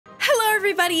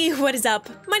everybody, what is up?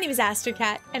 My name is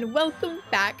AsterKatt, and welcome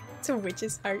back to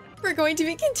Witch's Heart. We're going to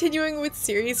be continuing with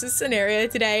Sirius's scenario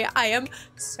today. I am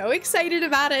so excited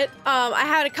about it. I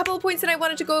had a couple of points that I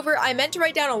wanted to go over. I meant to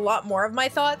write down a lot more of my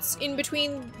thoughts in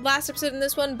between last episode and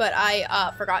this one, but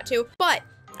I forgot to. But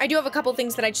I do have a couple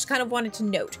things that I just kind of wanted to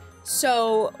note.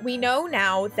 So we know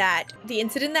now that the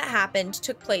incident that happened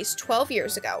took place 12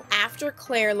 years ago after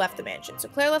Claire left the mansion. So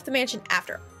Claire left the mansion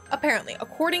after. Apparently,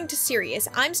 according to Sirius.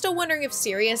 I'm still wondering if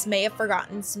Sirius may have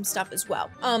forgotten some stuff as well.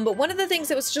 But one of the things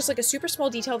that was just like a super small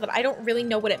detail that I don't really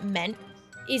know what it meant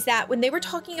is that when they were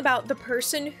talking about the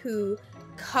person who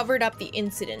covered up the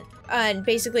incident and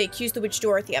basically accused the witch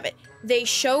Dorothy of it, they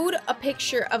showed a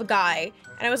picture of a guy,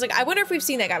 and I was like, I wonder if we've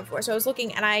seen that guy before. So I was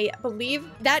looking, and I believe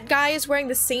that guy is wearing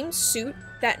the same suit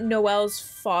that Noelle's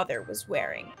father was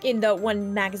wearing in the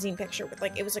one magazine picture with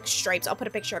like, it was like stripes. I'll put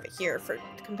a picture of it here for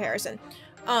comparison.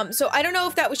 So I don't know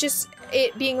if that was just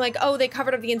it being like, oh, they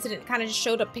covered up the incident, kind of just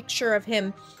showed a picture of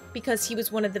him because he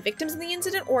was one of the victims in the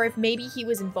incident, or if maybe he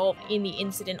was involved in the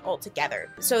incident altogether.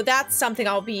 So that's something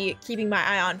I'll be keeping my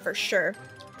eye on for sure.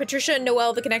 Patricia and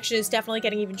Noelle, the connection is definitely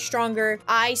getting even stronger.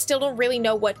 I still don't really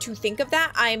know what to think of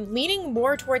that. I'm leaning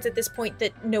more towards at this point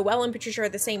that Noelle and Patricia are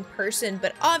the same person,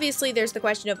 but obviously there's the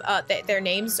question of that their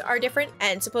names are different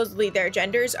and supposedly their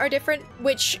genders are different,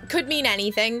 which could mean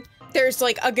anything. There's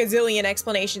like a gazillion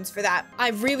explanations for that. I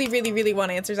really want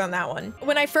answers on that one.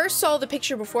 When I first saw the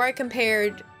picture before I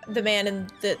compared the man in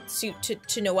the suit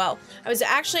to Noelle, I was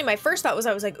actually, my first thought was,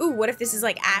 I was like, ooh, what if this is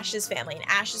like Ash's family, and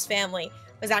Ash's family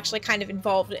was actually kind of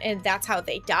involved and that's how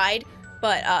they died,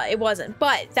 but it wasn't.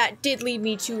 But that did lead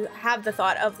me to have the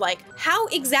thought of like, how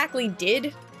exactly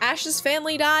did Ash's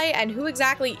family die, and who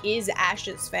exactly is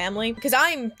Ash's family? Because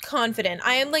I'm confident,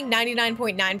 I am like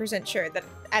 99.9% sure that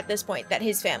at this point that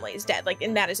his family is dead, like,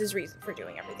 and that is his reason for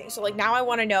doing everything. So like now I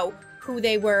want to know who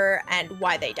they were and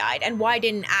why they died, and why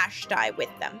didn't Ash die with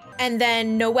them? And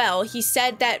then Noelle, he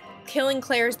said that killing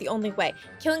Claire is the only way.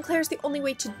 Killing Claire is the only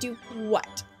way to do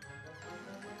what?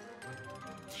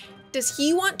 Does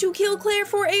he want to kill Claire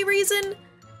for a reason?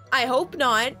 I hope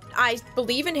not. I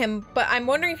believe in him, but I'm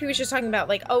wondering if he was just talking about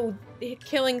like, oh,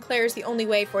 killing Claire is the only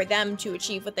way for them to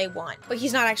achieve what they want, but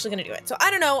he's not actually gonna do it. So I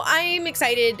don't know, I'm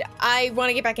excited. I want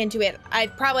to get back into it. I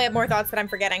probably have more thoughts that I'm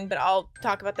forgetting, but I'll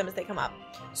talk about them as they come up.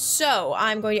 So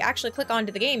I'm going to actually click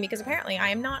onto the game because apparently I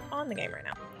am not on the game right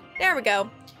now. There we go.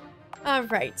 All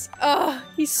right. Oh,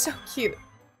 he's so cute.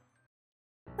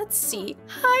 Let's see.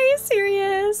 Hi,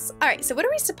 Sirius. All right, so what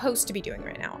are we supposed to be doing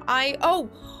right now? Oh,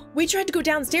 we tried to go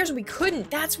downstairs and we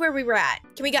couldn't. That's where we were at.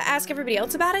 Can we ask everybody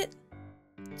else about it?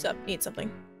 What's up? Need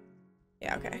something?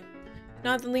 Yeah, okay.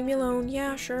 Nothing, leave me alone.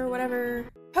 Yeah, sure, whatever.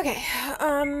 Okay,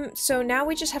 so now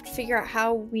we just have to figure out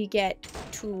how we get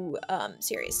to,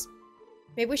 Sirius.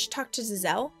 Maybe we should talk to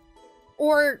Giselle?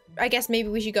 Or, I guess maybe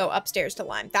we should go upstairs to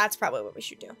Lime. That's probably what we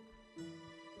should do.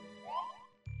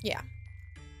 Yeah.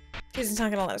 Because it's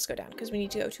not gonna let us go down, because we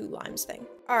need to go to Lime's thing.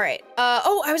 All right,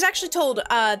 oh, I was actually told,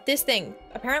 this thing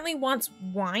apparently wants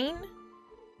wine.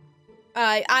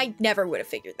 I never would have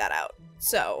figured that out.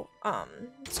 So,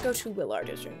 let's go to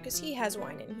Willard's room, because he has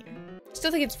wine in here.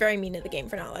 Still think it's very mean of the game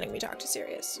for not letting me talk to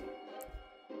Sirius.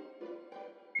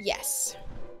 Yes.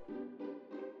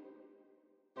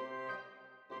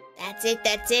 That's it,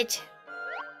 that's it.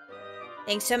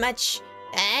 Thanks so much.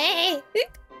 Hey! Okay.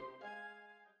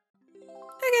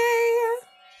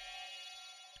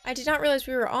 I did not realize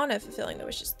we were on a fulfilling the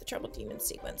wishes, the troubled demon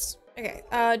sequence. Okay,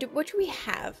 what do we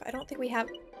have? I don't think we have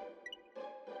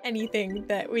anything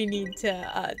that we need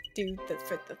to do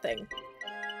for the thing.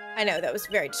 I know, that was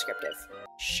very descriptive.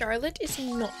 Charlotte is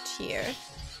not here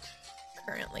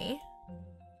currently.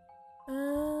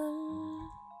 Oh!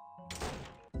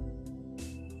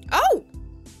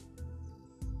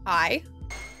 Hi.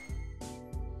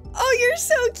 Oh, you're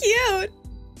so cute!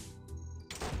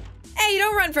 Hey,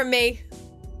 don't run from me!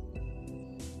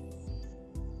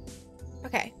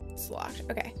 Okay, it's locked.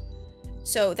 Okay.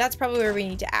 So that's probably where we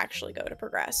need to actually go to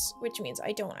progress, which means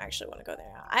I don't actually want to go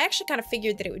there now. I actually kind of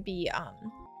figured that it would be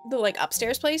the like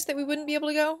upstairs place that we wouldn't be able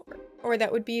to go, or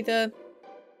that would be the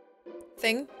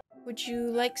thing. Would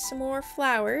you like some more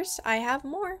flowers? I have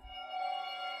more.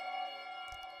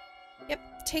 Yep,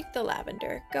 take the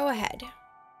lavender. Go ahead.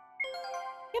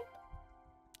 Yep.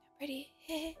 Ready?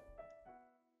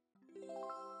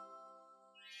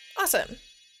 Awesome.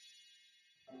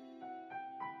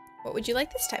 What would you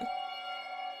like this time?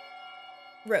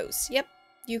 Rose. Yep,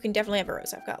 you can definitely have a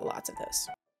rose. I've got lots of those.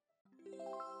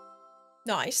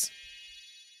 Nice.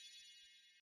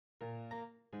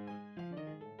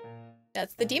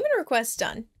 That's the demon request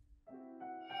done.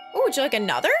 Oh, would you like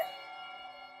another?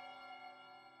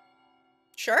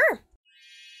 Sure.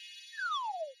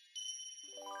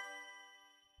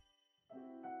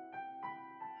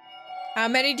 How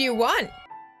many do you want?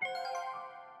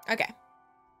 Okay.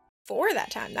 4 that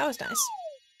time. That was nice. All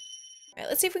right,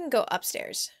 let's see if we can go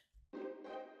upstairs.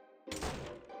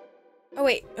 Oh,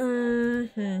 wait.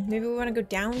 Maybe we want to go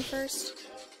down first?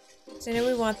 Because I know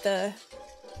we want the...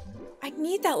 I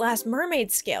need that last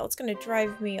mermaid scale. It's going to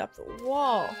drive me up the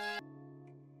wall.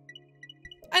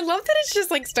 I love that it's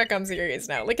just, like, stuck on Sirius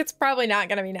now. Like, it's probably not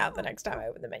going to be now the next time I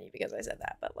open the menu because I said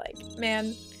that. But, like,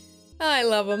 man, I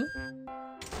love them.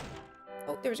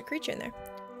 Oh, there was a creature in there.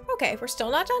 Okay, we're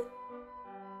still not done?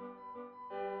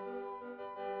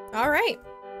 All right.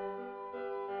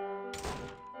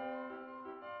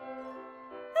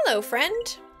 Hello,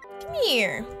 friend. Come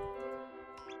here.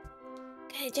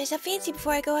 Gotta dress up fancy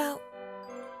before I go out.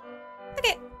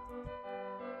 Okay.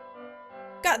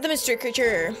 Got the mystery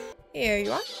creature. Here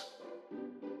you are.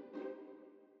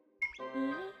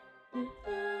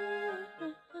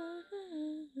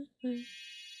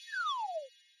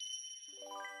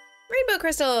 Rainbow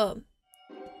crystal. All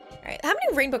right, how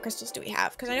many rainbow crystals do we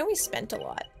have? Because I know we spent a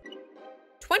lot.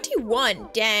 21.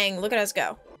 Dang, look at us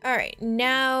go. All right,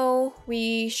 now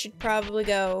we should probably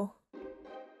go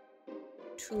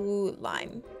to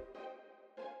Lime,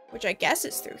 which I guess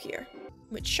is through here,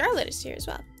 which Charlotte is here as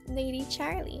well. Lady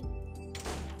Charlie.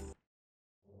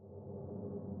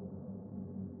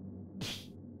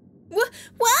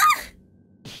 What?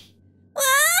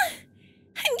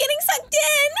 I'm getting sucked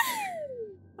in.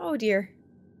 Oh dear.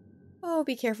 Oh,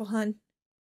 be careful, hun.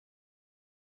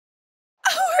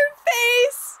 Oh, her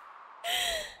face!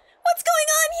 What's going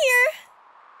on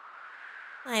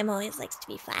here? Lime always likes to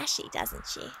be flashy, doesn't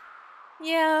she?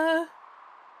 Yeah.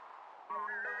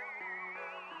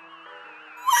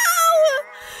 Wow!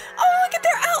 Oh, look at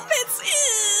their outfits!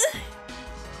 Ew.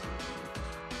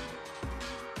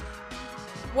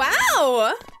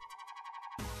 Wow!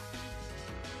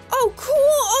 Oh, cool!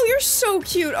 Oh, you're so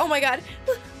cute! Oh my god.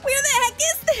 Where the heck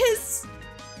is this?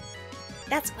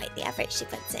 That's quite the effort she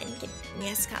puts in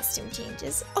getting us costume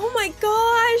changes. Oh my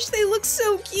gosh, they look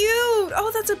so cute!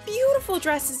 Oh, that's a beautiful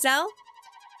dress, Zelle.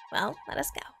 Well, let us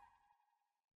go.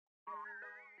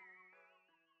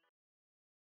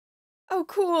 Oh,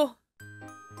 cool.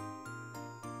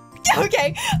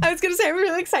 Okay, I was gonna say I'm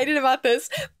really excited about this,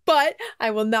 but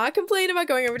I will not complain about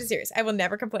going over to Sirius. I will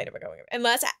never complain about going over,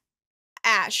 unless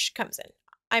Ash comes in.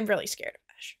 I'm really scared of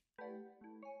Ash.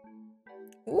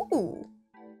 Ooh.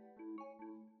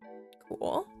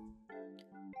 Cool.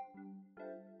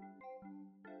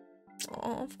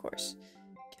 Oh, of course.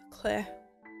 Kill Claire.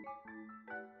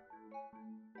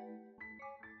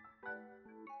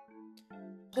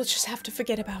 We'll just have to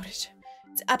forget about it.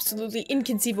 It's absolutely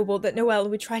inconceivable that Noelle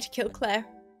would try to kill Claire.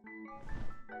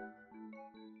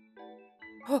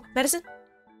 Oh, medicine?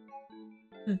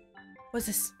 What's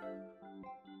this?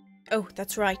 Oh,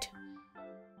 that's right.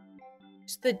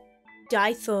 It's the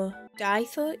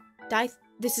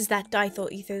this is that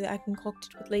dithyl ether that I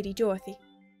concocted with Lady Dorothy.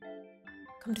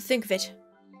 Come to think of it,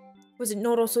 was it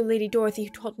not also Lady Dorothy who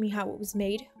taught me how it was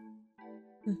made?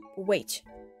 Wait.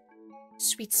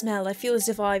 Sweet smell, I feel as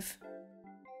if I've...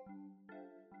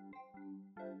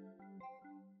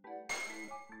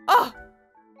 Oh!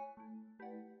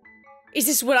 Is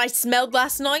this what I smelled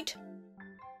last night?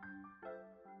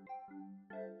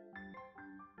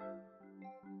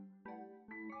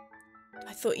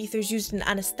 I thought ether's used in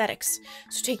anesthetics,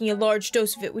 so taking a large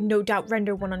dose of it would no doubt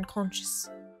render one unconscious.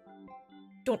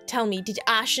 Don't tell me, did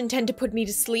Ash intend to put me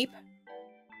to sleep?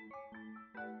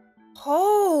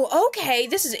 Oh, okay,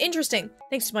 this is interesting.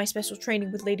 Thanks to my special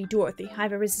training with Lady Dorothy, I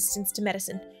have a resistance to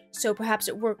medicine, so perhaps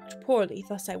it worked poorly,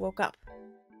 thus I woke up.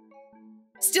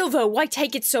 Still though, why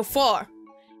take it so far?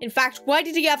 In fact, why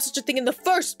did he have such a thing in the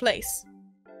first place?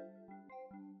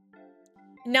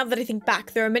 And now that I think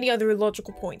back, there are many other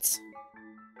illogical points.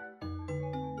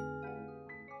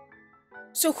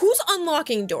 So who's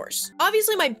unlocking doors?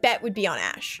 Obviously my bet would be on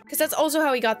Ash, because that's also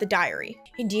how he got the diary.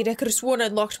 Indeed, I could have sworn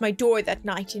I'd locked my door that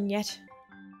night, and yet...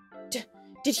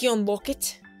 Did he unlock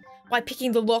it? By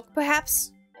picking the lock,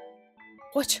 perhaps?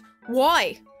 What?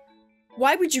 Why?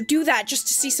 Why would you do that just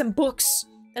to see some books?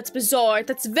 That's bizarre.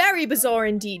 That's very bizarre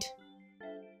indeed.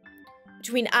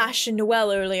 Between Ash and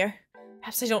Noelle earlier,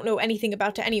 perhaps I don't know anything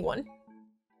about to anyone.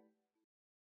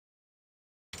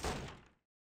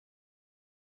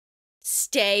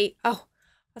 Stay. Oh,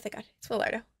 thank God. It's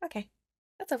Willardo. Okay.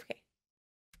 That's okay.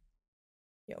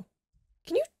 Yo.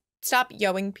 Can you stop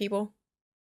yoing people?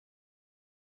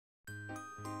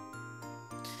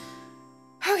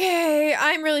 Okay,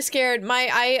 I'm really scared.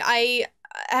 I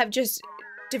have just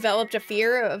developed a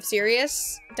fear of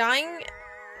Sirius dying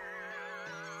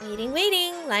Waiting,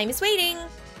 waiting. Lime is waiting.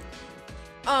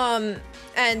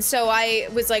 And so I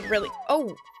was like really,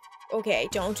 oh, okay,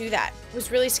 don't do that.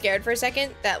 Was really scared for a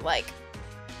second that like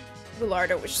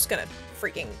Roulardo was just gonna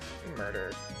freaking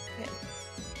murder him.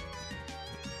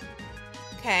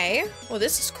 Okay, well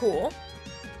this is cool.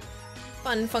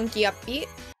 Fun, funky, upbeat.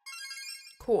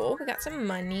 Cool, we got some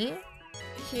money.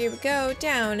 Here we go,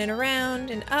 down and around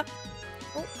and up.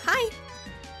 Oh, hi.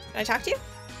 Can I talk to you?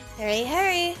 Hurry,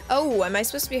 hurry. Oh, am I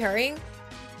supposed to be hurrying?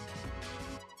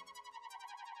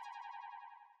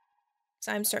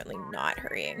 So I'm certainly not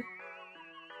hurrying.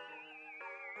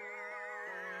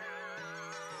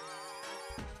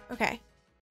 Okay.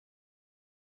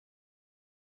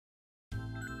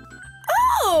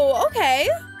 Oh, okay.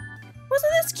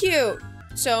 Wasn't this cute?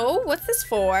 So, what's this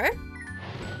for?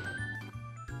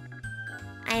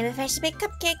 I'm a fresh baked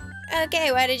cupcake.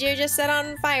 Okay, why did you just set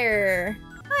on fire?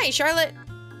 Hi, Charlotte.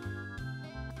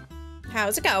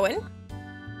 How's it going?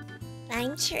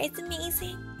 I'm sure it's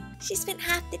amazing. She spent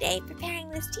half the day preparing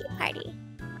this tea party.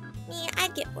 Me,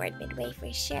 I'd get bored midway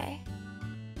for sure.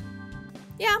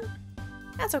 Yeah,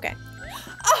 that's okay.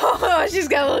 Oh, she's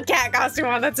got a little cat costume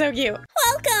on. That's so cute.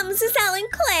 Welcome, Giselle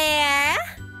and Claire.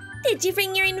 Did you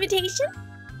bring your invitation?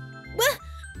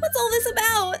 What's all this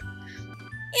about?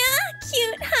 Yeah,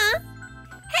 cute, huh?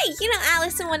 Hey, you know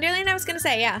Alice in Wonderland? I was gonna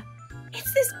say, yeah.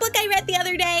 It's this book I read the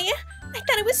other day. I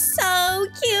thought it was so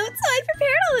cute, so I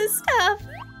prepared all this stuff.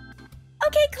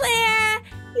 Okay, Claire,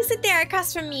 you sit there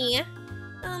across from me.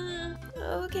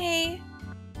 Okay.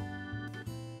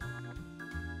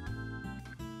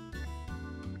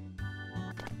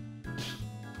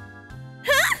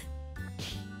 Huh?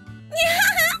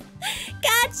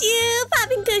 Got you,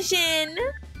 popping cushion.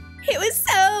 It was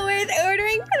so worth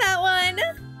ordering for that one.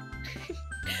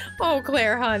 Oh,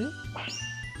 Claire, hun.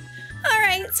 All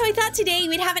right, so I thought today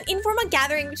we'd have an informal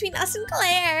gathering between us and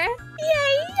Claire.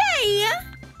 Yay, yay.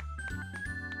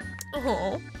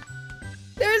 Oh,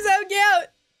 they're so cute.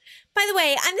 By the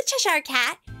way, I'm the Cheshire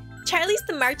Cat. Charlie's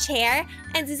the March Hare,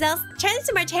 and Charlie's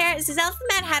the March Hare, Giselle's the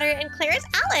Mad Hatter, and Claire's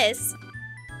Alice.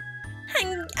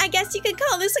 I guess you could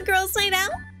call this a girls' night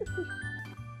out.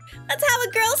 Let's have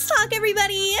a girls' talk,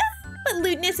 everybody. But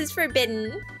lewdness is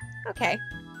forbidden. Okay,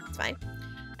 that's fine.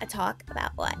 A talk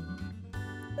about what?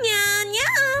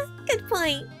 Yeah, good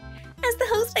point. As the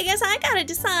host, I guess I gotta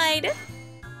decide.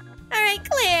 All right,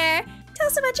 Claire, tell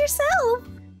us about yourself.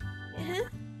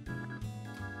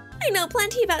 I know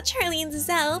plenty about Charlie and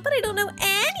Giselle, but I don't know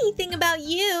anything about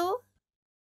you.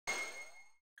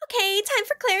 Okay, time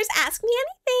for Claire's Ask Me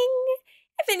Anything.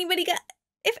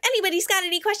 If anybody's got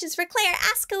any questions for Claire,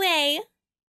 ask away.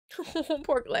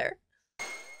 Poor Claire.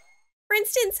 For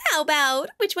instance, how about,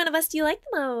 which one of us do you like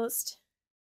the most?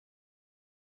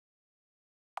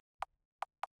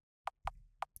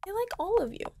 I like all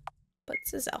of you, but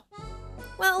Giselle.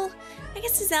 Well, I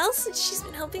guess Giselle, since she's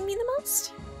been helping me the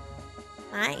most.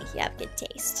 My, you have good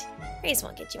taste. Praise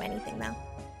won't get you anything, though.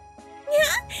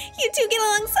 Yeah, you two get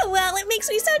along so well, it makes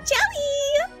me so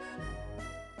jelly!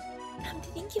 Come to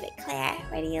think of it, Claire,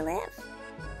 where do you live?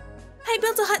 I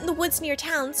built a hut in the woods near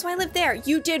town, so I live there.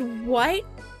 You did what?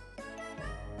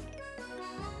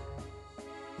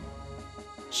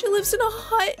 She lives in a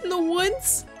hut in the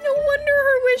woods? No wonder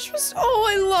her wish was, oh,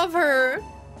 I love her.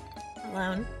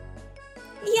 Alone?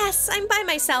 Yes, I'm by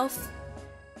myself.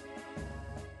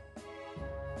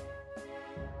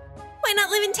 Why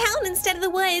not live in town instead of the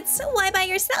woods? Why by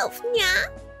yourself? Yeah.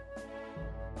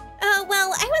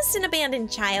 Well, I was an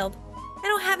abandoned child. I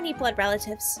don't have any blood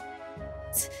relatives.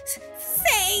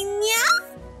 Say, yeah?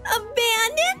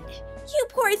 Abandoned? You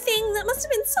poor thing, that must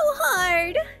have been so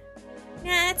hard.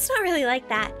 Nah, it's not really like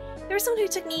that. There was someone who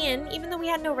took me in, even though we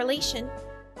had no relation.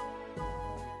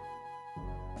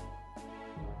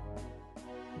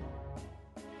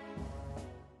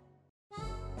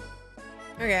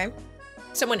 Okay.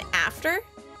 Someone after?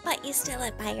 But you still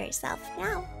live by yourself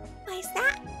now. Why's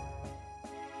that?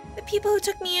 The people who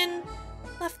took me in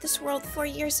left this world 4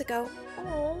 years ago.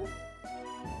 Oh.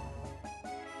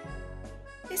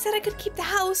 They said I could keep the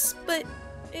house, but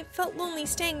it felt lonely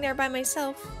staying there by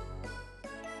myself.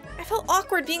 I felt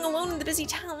awkward being alone in the busy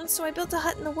town, so I built a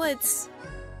hut in the woods.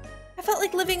 I felt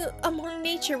like living among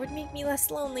nature would make me less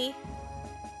lonely.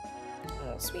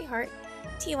 Oh, sweetheart.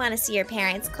 Do you want to see your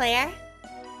parents, Claire?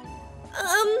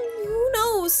 Who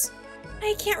knows?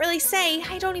 I can't really say.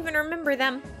 I don't even remember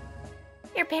them.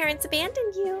 Your parents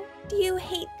abandoned you. Do you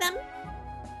hate them?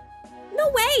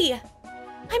 No way!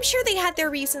 I'm sure they had their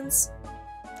reasons.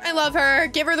 I love her.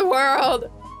 Give her the world.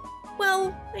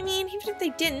 Well, I mean, even if they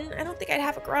didn't, I don't think I'd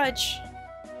have a grudge.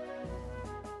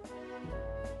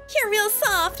 You're real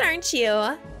soft, aren't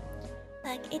you?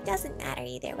 Look, it doesn't matter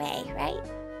either way, right?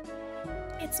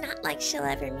 It's not like she'll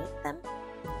ever meet them.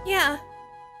 Yeah.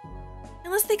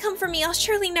 Unless they come for me, I'll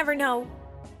surely never know.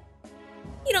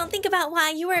 You don't think about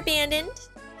why you were abandoned?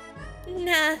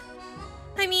 Nah.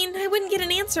 I mean, I wouldn't get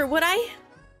an answer, would I?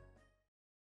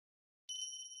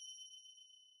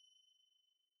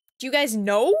 Do you guys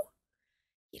know?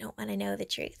 You don't want to know the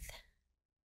truth.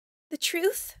 The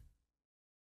truth?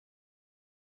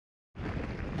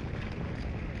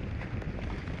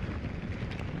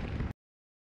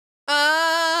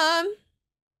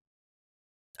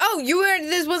 Oh,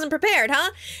 this wasn't prepared,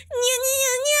 huh?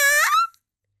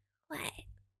 What?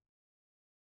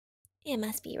 It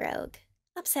must be Rogue.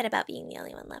 Upset about being the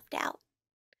only one left out.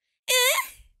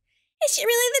 Is she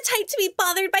really the type to be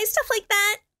bothered by stuff like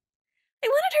that? I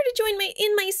wanted her to join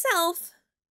in myself.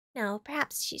 No,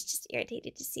 perhaps she's just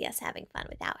irritated to see us having fun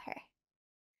without her.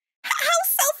 How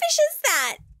selfish is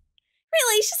that?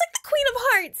 Really, she's like the Queen of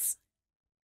Hearts.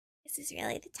 This is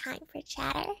really the time for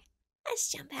chatter.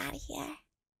 Let's jump out of here.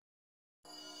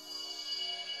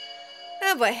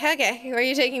 Oh boy, okay. Are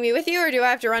you taking me with you, or do I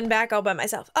have to run back all by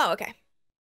myself? Oh, okay.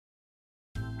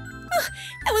 Oh,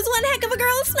 that was one heck of a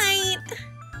girls' night.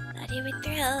 Loaded with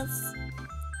thrills.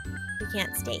 We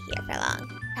can't stay here for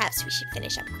long. Perhaps we should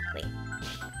finish up quickly.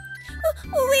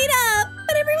 Oh, wait up!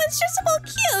 But everyone's just so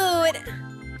cute!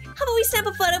 How about we snap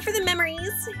a photo for the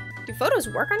memories? Do photos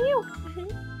work on you?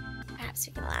 Perhaps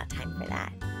we can allow time for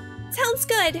that. Sounds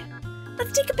good.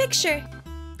 Let's take a picture.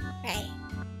 Right.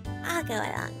 I'll go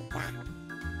along with that.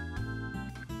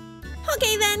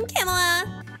 Okay then,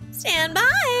 Kamala. Stand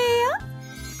by!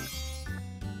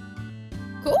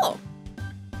 Cool.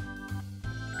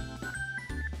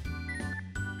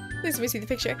 Please let me see the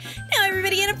picture. Now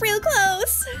everybody get up real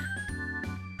close.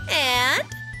 And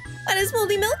what does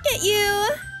Moldy Milk get you?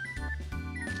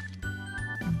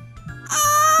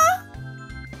 Oh!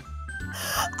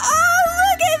 Oh,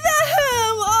 look at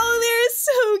them! Oh, they're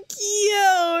so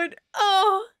cute!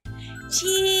 Oh,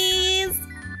 jeez.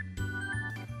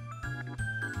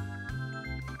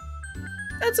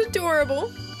 That's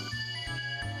adorable.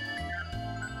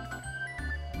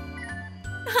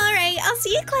 All right, I'll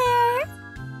see you, Claire.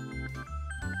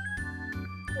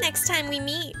 Next time we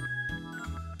meet.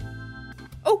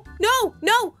 Oh, no,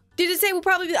 no! Did it say we'll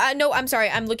probably be, no, I'm sorry,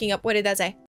 I'm looking up. What did that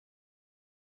say?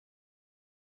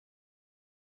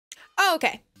 Oh,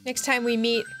 okay. Next time we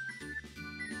meet,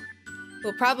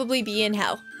 we'll probably be in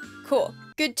hell. Cool,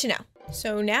 good to know.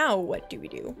 So now what do we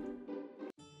do?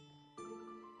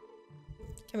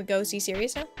 Can we go see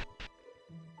Sirius now?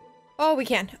 Oh, we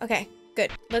can. Okay,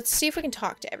 good. Let's see if we can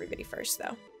talk to everybody first,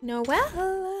 though.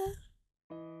 Noelle.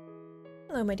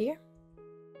 Hello, my dear.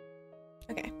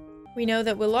 Okay. We know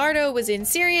that Willardo was in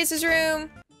Sirius's room.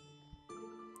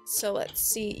 So let's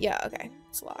see. Yeah, okay.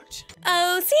 It's locked.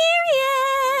 Oh,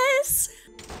 Sirius!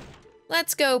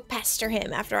 Let's go pester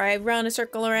him after I run a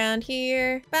circle around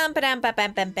here. Bam, ba-dam, ba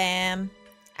bam, bam, bam.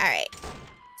 All right.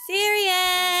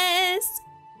 Sirius!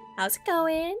 How's it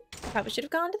going? Probably should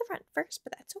have gone to the front first,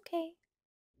 but that's okay.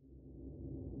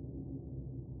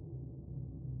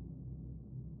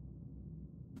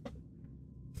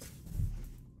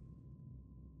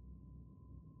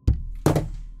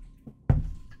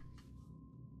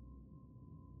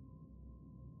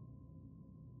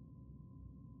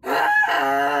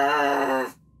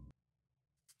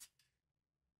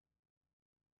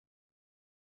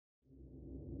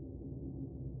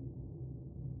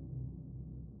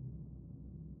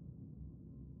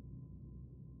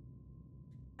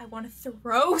 I want to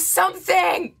throw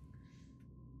something!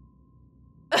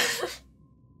 I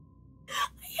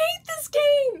hate this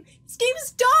game! This game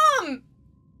is dumb! I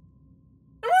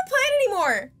don't want to play it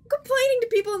anymore! I'm complaining to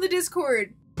people in the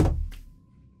Discord. I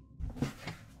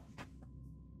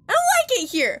don't like it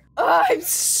here! Ugh, I'm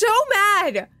so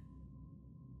mad!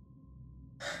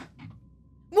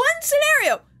 One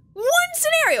scenario!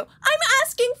 I'm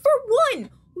asking for one!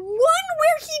 One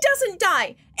where he doesn't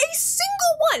die! A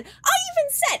single one! I even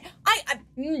said,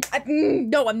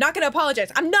 no, I'm not gonna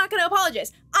apologize. I'm not gonna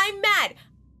apologize. I'm mad.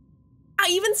 I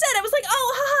even said, I was like,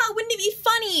 oh, haha, wouldn't it be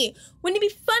funny? Wouldn't it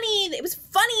be funny? It was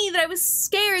funny that I was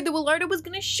scared that Willardo was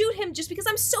gonna shoot him just because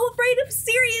I'm so afraid of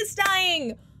Sirius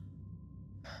dying.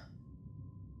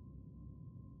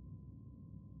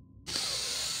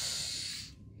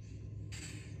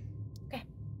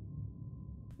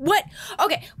 What?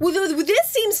 Okay, well, this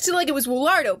seems to like it was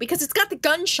Willardo because it's got the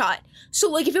gunshot. So,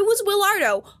 like, if it was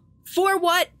Willardo, for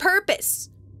what purpose?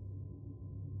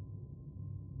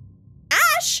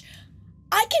 Ash?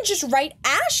 I can just write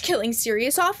Ash killing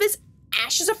Sirius off as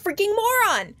Ash is a freaking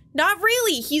moron. Not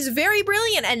really. He's very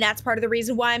brilliant, and that's part of the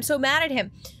reason why I'm so mad at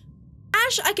him.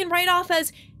 Ash, I can write off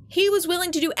as he was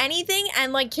willing to do anything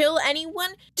and like kill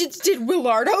anyone. Did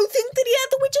Willardo think that he had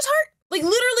the witch's heart? Like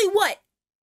literally what?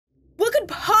 What could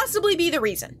possibly be the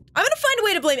reason? I'm gonna find a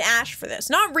way to blame Ash for this.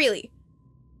 Not really.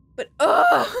 But,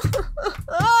 oh,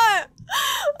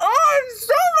 I'm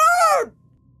so mad!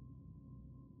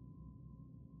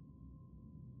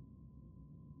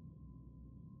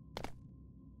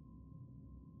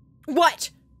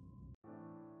 What?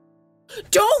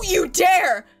 Don't you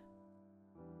dare!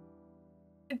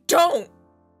 Don't!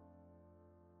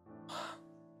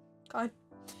 God.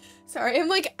 Sorry,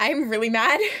 I'm really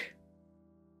mad.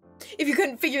 If you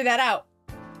couldn't figure that out.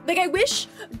 Like, I wish...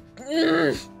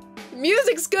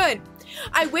 music's good.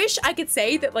 I wish I could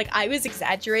say that, like, I was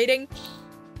exaggerating.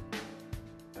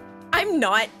 I'm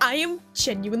not. I am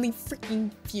genuinely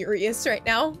freaking furious right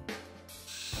now.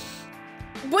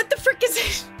 What the frick is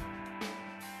it?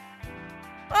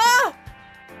 Ah!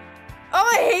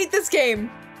 Oh, I hate this game.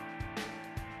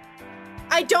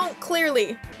 I don't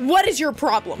clearly. What is your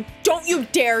problem? Don't you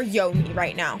dare yo me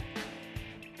right now.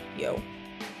 Yo.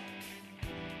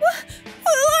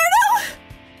 Lordo!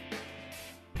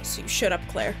 So you shut up,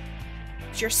 Claire.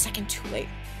 You're a second too late.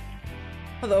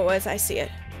 Although, as I see it,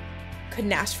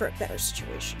 couldn't ask for a better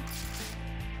situation.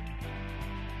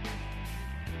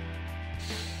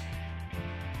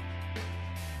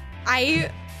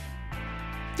 I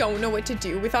don't know what to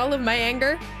do with all of my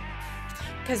anger.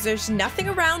 Because there's nothing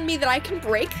around me that I can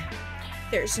break.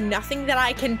 There's nothing that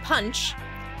I can punch.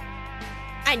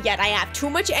 And yet I have too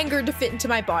much anger to fit into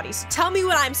my body. So tell me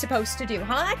what I'm supposed to do,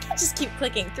 huh? I can't just keep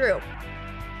clicking through.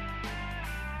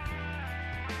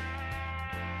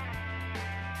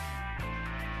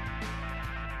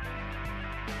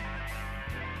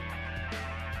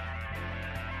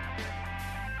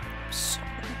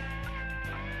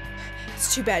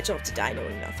 It's too bad you'll have to die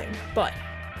knowing nothing, but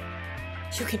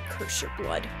you can curse your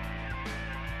blood.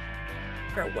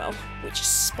 Farewell, witch's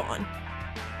spawn.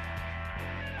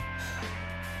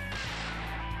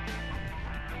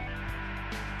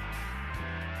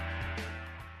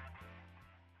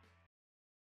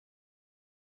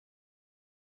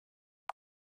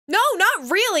 No, not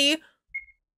really!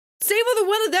 Save for the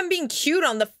one of them being cute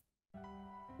on the...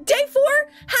 Day 4?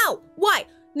 How? Why?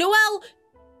 Noelle?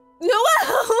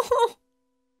 Noelle!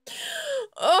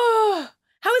 Oh,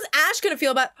 how is Ash gonna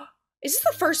feel about... Is this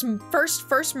the first Lime?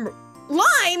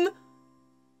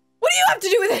 What do you have to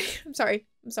do with it? I'm sorry.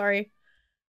 I'm sorry.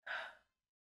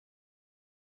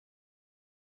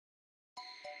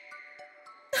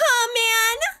 Oh,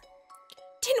 man!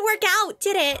 Didn't work out,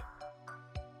 did it?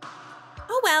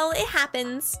 Oh well, it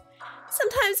happens.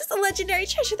 Sometimes it's a legendary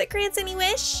treasure that grants any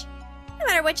wish. No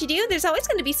matter what you do, there's always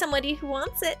going to be somebody who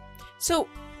wants it. So,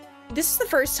 this is the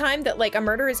first time that, like, a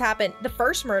murder has happened. The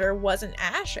first murder wasn't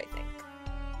Ash, I think.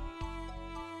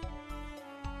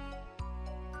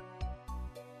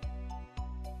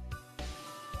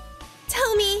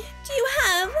 Tell me, do you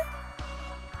have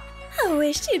a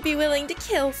wish you'd be willing to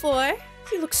kill for?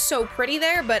 You look so pretty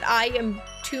there, but I am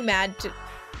too mad to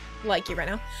like you right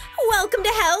now. Welcome to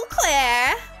hell,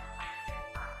 Claire!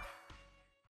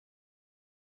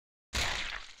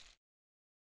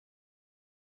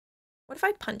 What if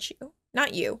I punch you?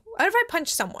 Not you. What if I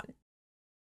punch someone?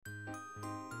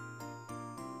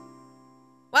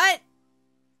 What?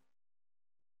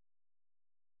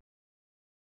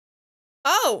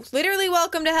 Oh, literally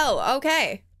welcome to hell.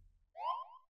 Okay.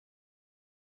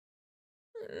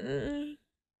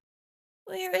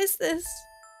 Where is this?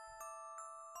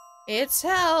 It's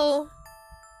hell.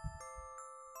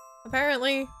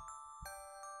 Apparently.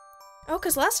 Oh,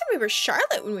 because last time we were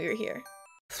Charlotte when we were here.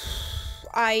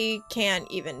 I can't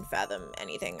even fathom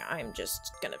anything. I'm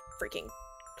just gonna freaking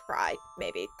cry,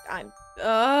 maybe.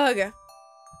 Ugh.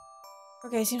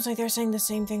 Okay, seems like they're saying the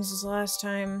same things as last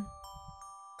time.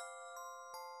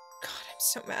 God, I'm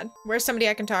so mad. Where's somebody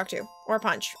I can talk to? Or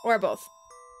punch? Or both?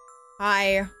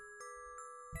 Hi.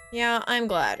 Yeah, I'm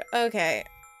glad. Okay.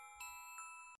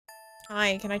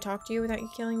 Hi, can I talk to you without you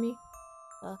killing me?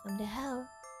 Welcome to hell.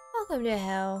 Welcome to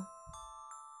hell.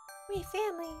 We're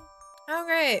family. Oh,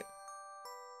 great.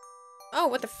 Oh,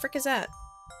 what the frick is that?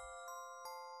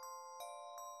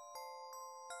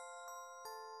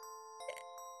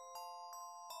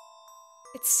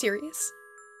 It's Sirius.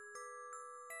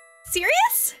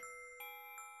 Sirius?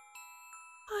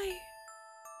 Hi.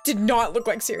 Did not look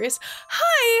like Sirius.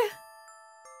 Hi!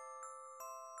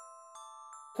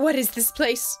 What is this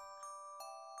place?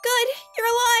 Good, you're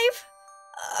alive.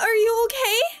 Are you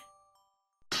okay?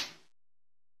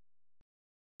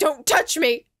 Don't touch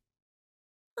me!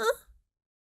 Huh?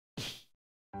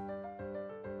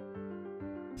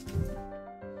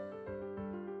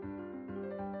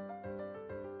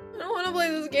 wanna play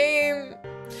this game.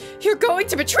 You're going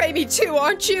to betray me too,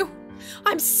 aren't you?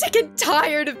 I'm sick and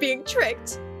tired of being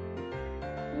tricked.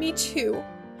 Me too.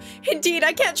 Indeed,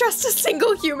 I can't trust a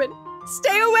single human.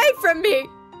 Stay away from me!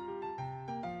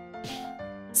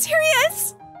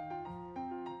 Sirius!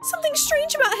 Something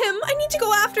strange about him. I need to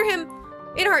go after him.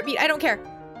 In a heartbeat, I don't care.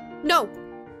 No.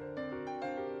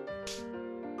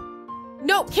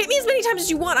 No, hit me as many times as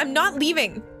you want. I'm not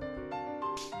leaving.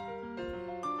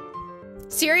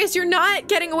 Sirius, you're not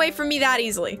getting away from me that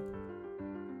easily.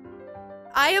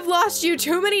 I have lost you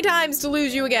too many times to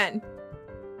lose you again.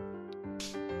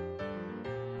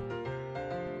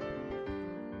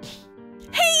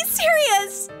 Hey,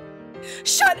 Sirius!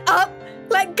 Shut up!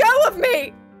 Let go of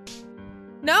me!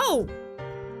 No!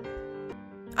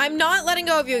 I'm not letting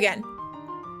go of you again.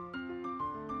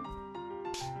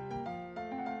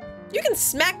 You can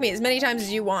smack me as many times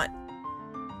as you want.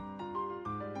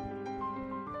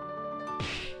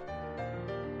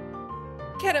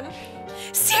 Get him.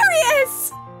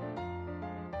 Sirius!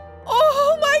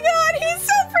 Oh my god, he's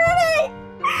so pretty!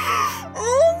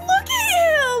 Oh, look at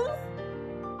him!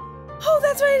 Oh,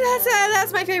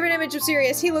 that's my favorite image of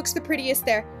Sirius. He looks the prettiest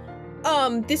there.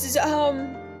 This is,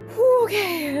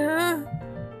 okay.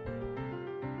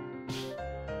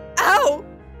 Ow!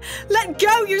 Let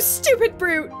go, you stupid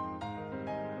brute!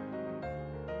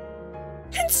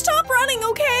 And stop running,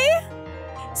 okay?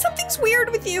 Something's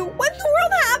weird with you. What in the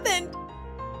world happened?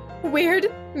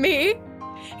 Weird? Me?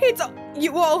 It's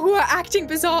you all who are acting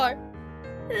bizarre.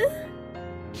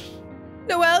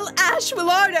 Noelle, Ash,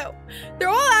 Willardo. They're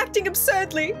all acting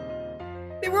absurdly.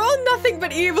 They were all nothing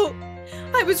but evil.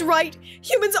 I was right.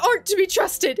 Humans aren't to be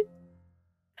trusted.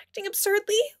 Acting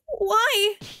absurdly?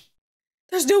 Why?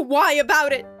 There's no why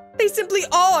about it. They simply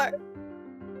are.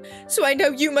 So I know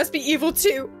you must be evil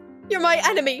too. You're my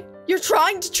enemy. You're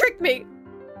trying to trick me.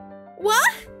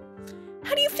 What?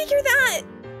 How do you figure that?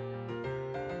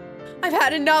 I've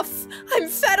had enough. I'm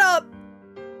fed up.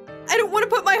 I don't want to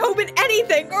put my hope in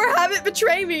anything or have it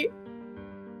betray me.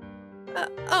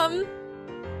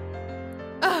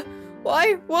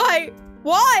 Why? Why?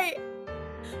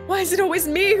 Why is it always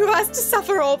me who has to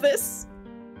suffer all this?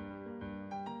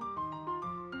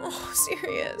 Oh,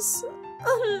 Sirius.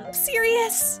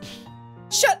 Sirius.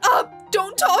 Shut up!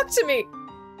 Don't talk to me!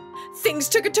 Things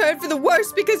took a turn for the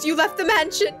worse because you left the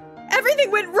mansion. Everything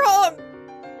went wrong!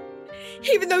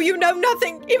 Even though you know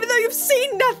nothing, even though you've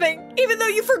seen nothing, even though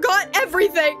you forgot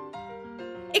everything.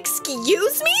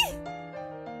 Excuse me?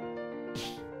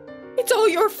 It's all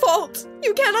your fault.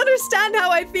 You can't understand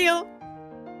how I feel.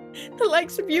 The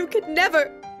likes of you could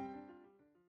never.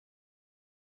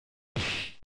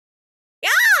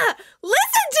 Ah!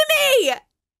 Listen to me!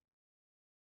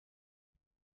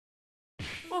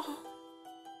 Oh.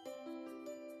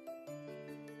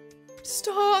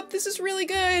 Stop, this is really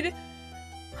good.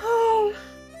 Oh,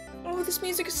 this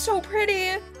music is so pretty.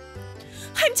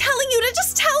 I'm telling you to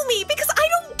just tell me because I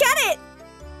don't get it.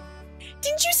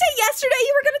 Didn't you say yesterday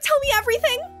you were gonna tell me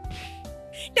everything?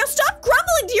 Now stop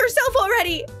grumbling to yourself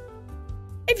already.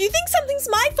 If you think something's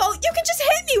my fault, you can just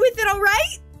hit me with it, all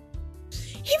right?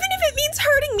 Even if it means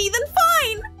hurting me, then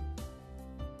fine.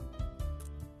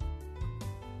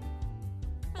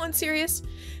 Come on, Sirius.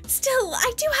 Still,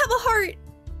 I do have a heart.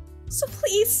 So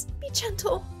please, be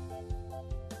gentle.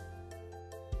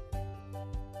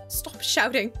 Stop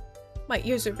shouting. My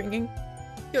ears are ringing.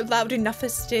 You're loud enough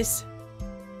as it is.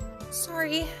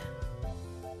 Sorry.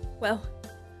 Well,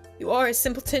 you are a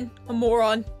simpleton, a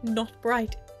moron, not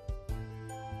bright.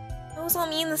 Those all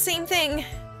mean the same thing.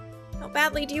 How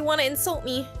badly do you want to insult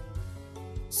me?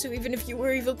 So even if you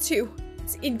were evil too,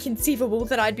 it's inconceivable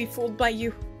that I'd be fooled by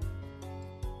you.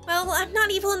 Well, I'm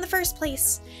not evil in the first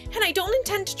place, and I don't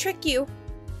intend to trick you.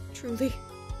 Truly.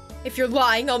 If you're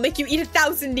lying, I'll make you eat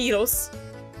 1,000 needles.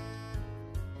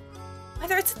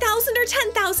 Whether it's 1,000 or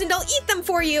 10,000, I'll eat them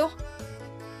for you.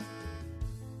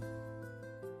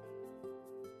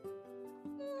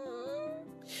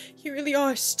 You really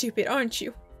are stupid, aren't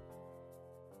you?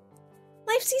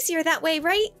 Life's easier that way,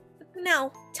 right?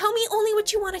 Now, tell me only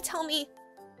what you want to tell me.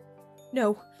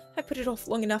 No, I put it off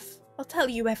long enough. I'll tell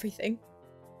you everything.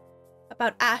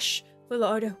 About Ash,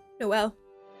 Willardo, Noelle,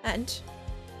 and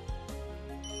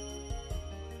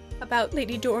about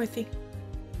Lady Dorothy.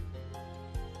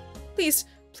 Please,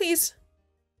 please.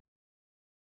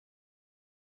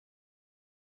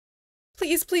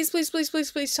 Please, please, please, please,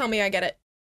 please, please tell me I get it.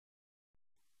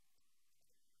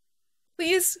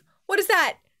 Please? What is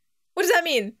that? What does that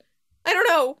mean? I don't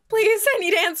know. Please, I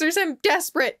need answers. I'm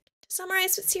desperate. To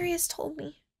summarize what Sirius told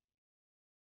me.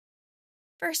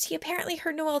 First, he apparently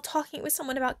heard Noelle talking with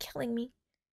someone about killing me.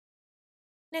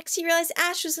 Next, he realized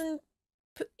Ash was in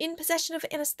in possession of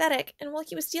anesthetic, and while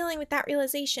he was dealing with that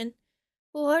realization,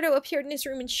 Lordo appeared in his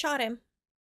room and shot him.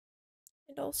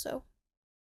 And also,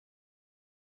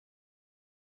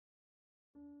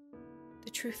 the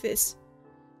truth is,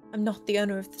 I'm not the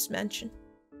owner of this mansion.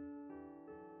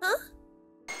 Huh?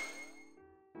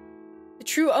 The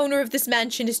true owner of this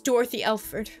mansion is Dorothy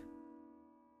Elford.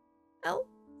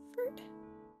 Elford?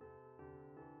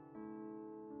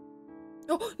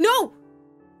 Oh, no!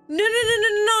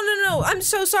 No. I'm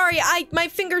so sorry. My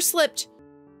finger slipped.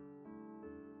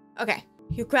 Okay,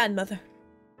 your grandmother.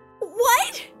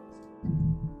 What?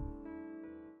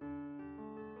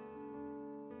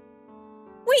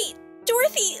 Wait,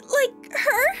 Dorothy, like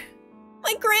her?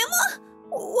 My grandma?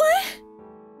 What?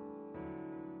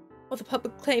 Well, the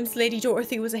public claims Lady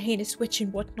Dorothy was a heinous witch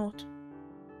and whatnot.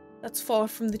 That's far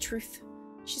from the truth.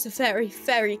 She's a very,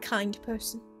 very kind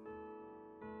person.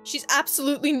 She's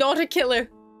absolutely not a killer.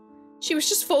 She was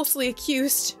just falsely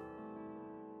accused.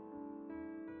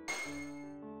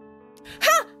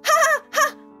 Ha! Ha!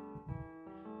 Ha!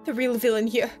 The real villain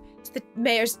here is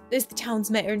the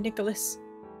town's mayor, Nicholas.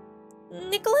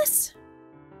 Nicholas?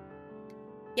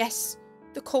 Yes,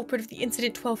 the culprit of the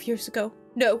incident 12 years ago.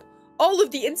 No, all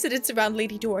of the incidents around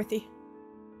Lady Dorothy.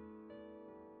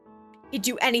 He'd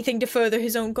do anything to further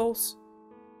his own goals.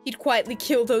 He'd quietly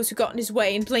kill those who got in his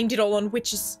way and blamed it all on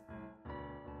witches.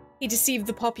 He deceived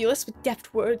the populace with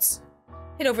deft words,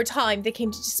 and over time they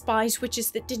came to despise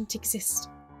witches that didn't exist.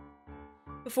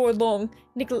 Before long,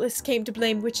 Nicholas came to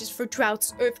blame witches for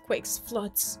droughts, earthquakes,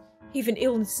 floods, even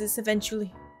illnesses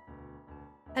eventually.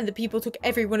 And the people took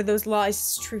every one of those lies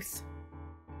as truth.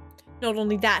 Not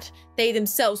only that, they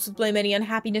themselves would blame any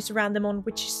unhappiness around them on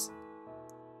witches.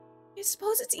 I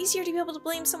suppose it's easier to be able to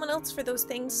blame someone else for those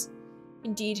things.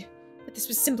 Indeed, but this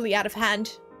was simply out of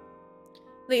hand.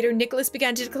 Later, Nicholas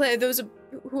began to declare those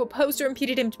who opposed or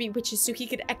impeded him to be witches so he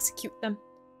could execute them.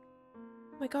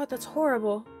 Oh my god, that's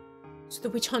horrible. So the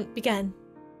witch hunt began.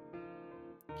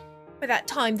 By that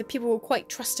time, the people were quite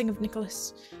trusting of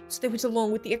Nicholas, so they went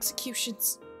along with the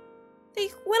executions. They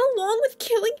went along with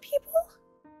killing people?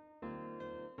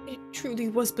 It truly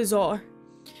was bizarre.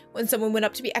 When someone went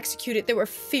up to be executed, there were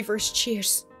feverish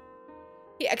cheers.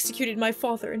 He executed my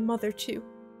father and mother, too.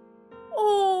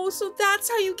 Oh, so that's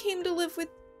how you came to live with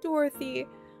Dorothy.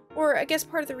 Or, I guess,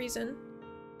 part of the reason.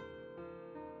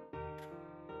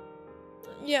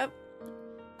 Yep.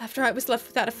 After I was left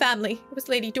without a family, it was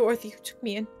Lady Dorothy who took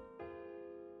me in.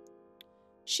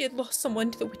 She had lost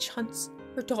someone to the witch hunts,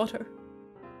 her daughter.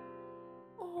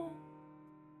 Oh.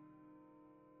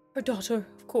 Her daughter,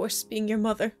 of course, being your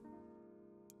mother.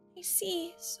 I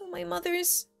see. So my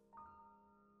mother's...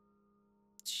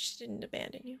 She didn't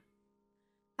abandon you.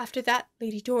 After that,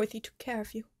 Lady Dorothy took care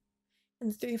of you,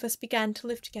 and the three of us began to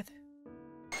live together.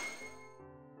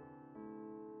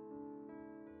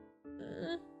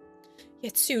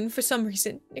 Yet soon, for some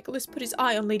reason, Nicholas put his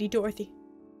eye on Lady Dorothy.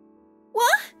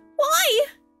 What? Why?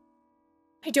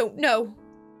 I don't know.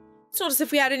 It's not as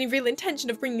if we had any real intention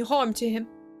of bringing harm to him.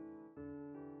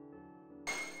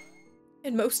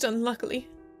 And most unluckily,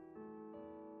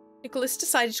 Nicholas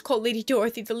decided to call Lady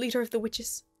Dorothy the leader of the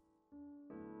witches.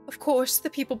 Of course, the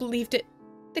people believed it.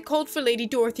 They called for Lady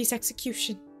Dorothy's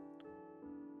execution.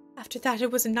 After that,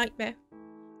 it was a nightmare.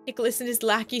 Nicholas and his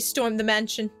lackeys stormed the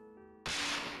mansion.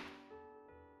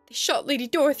 They shot Lady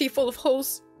Dorothy full of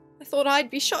holes. I thought I'd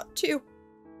be shot too.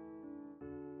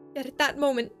 Yet at that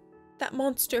moment, that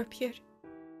monster appeared.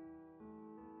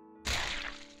 I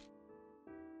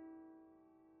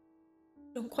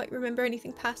don't quite remember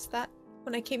anything past that.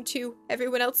 When I came to,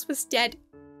 everyone else was dead.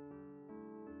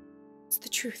 It's the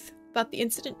truth about the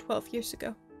incident 12 years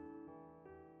ago.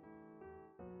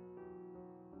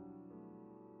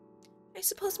 I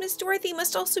suppose Miss Dorothy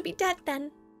must also be dead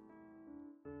then.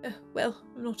 Well,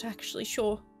 I'm not actually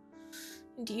sure.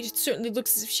 Indeed, it certainly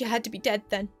looks as if she had to be dead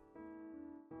then.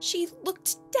 She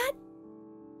looked dead?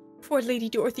 Before Lady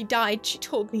Dorothy died, she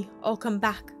told me, I'll come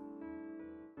back.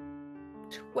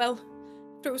 Well,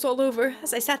 after it was all over,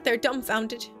 as I sat there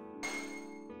dumbfounded,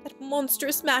 that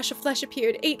monstrous mash of flesh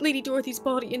appeared, ate Lady Dorothy's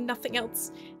body and nothing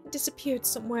else, and disappeared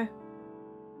somewhere.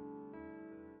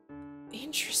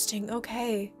 Interesting,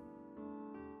 okay.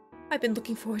 I've been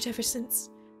looking for it ever since,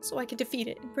 so I can defeat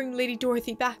it and bring Lady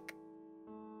Dorothy back.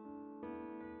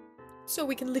 So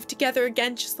we can live together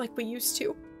again just like we used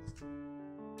to.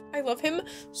 I love him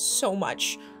so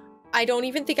much. I don't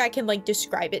even think I can, like,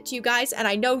 describe it to you guys, and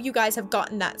I know you guys have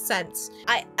gotten that sense.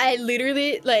 I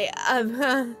literally, like,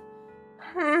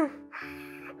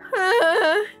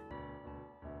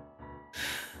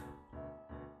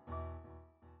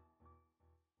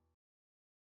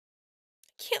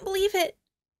 Can't believe it.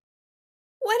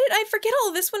 Why did I forget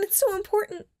all this when it's so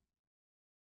important?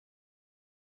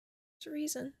 There's a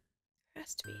reason. There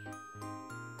has to be.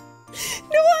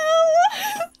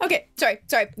 Noelle! Okay, sorry.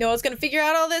 Noelle's gonna figure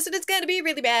out all this and it's gonna be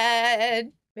really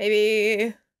bad.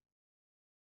 Maybe.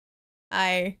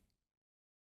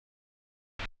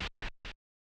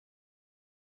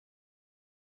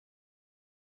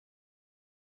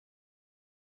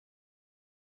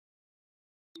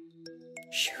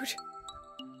 Shoot.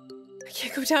 I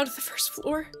can't go down to the first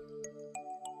floor.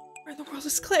 Where in the world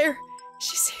is Claire? Is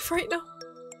she safe right now?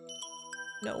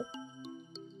 No.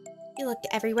 You looked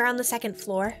everywhere on the second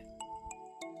floor.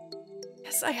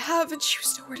 Yes, I have, and she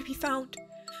was nowhere to be found.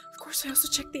 Of course, I also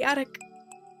checked the attic.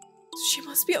 So she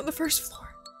must be on the first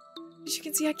floor. As you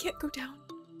can see, I can't go down.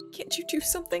 Can't you do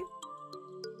something?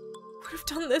 Who would have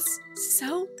done this?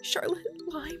 Cell? Charlotte?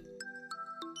 Lime?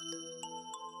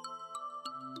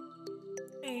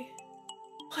 Hey.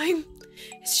 Lime,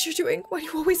 is you doing? Why do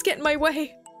you always get in my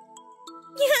way?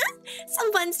 Yeah,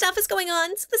 some fun stuff is going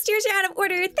on, so the stairs are out of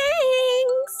order.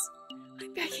 Thanks!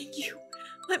 I'm begging you.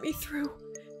 Let me through.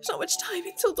 There's not much time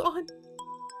until dawn.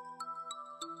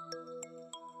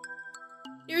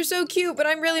 You're so cute, but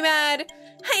I'm really mad.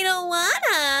 I don't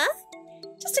wanna.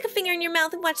 Just stick a finger in your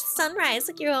mouth and watch the sunrise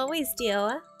like you always do.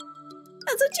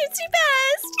 That's what shoots you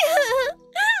best.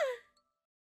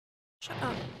 Shut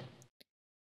up.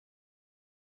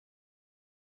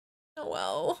 Oh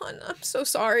well, I'm so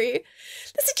sorry.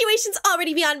 The situation's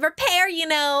already beyond repair, you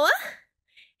know.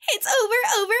 It's all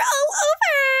over.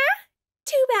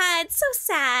 Too bad, so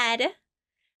sad.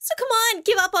 So come on,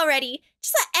 give up already.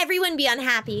 Just let everyone be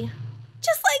unhappy.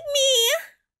 Just like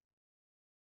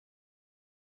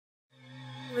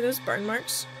me. Were those burn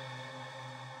marks?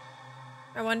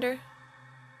 I wonder.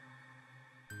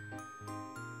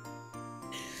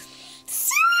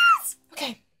 Sirius!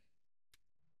 Okay.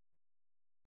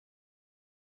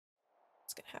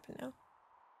 What's gonna happen now?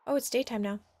 Oh, it's daytime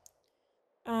now.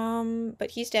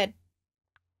 But he's dead.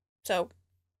 So.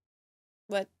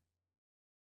 What?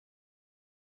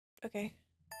 Okay.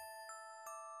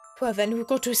 Well then, we've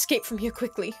got to escape from here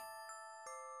quickly.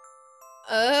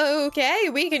 Okay,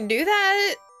 we can do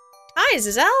that. Hi,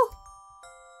 Giselle.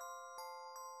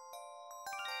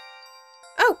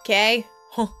 Okay.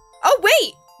 Huh. Oh,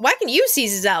 wait! Why can you see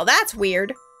Giselle? That's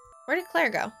weird. Where did Claire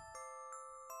go?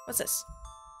 What's this?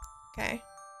 Okay.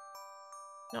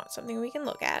 Not something we can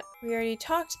look at. We already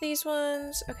talked to these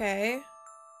ones. Okay.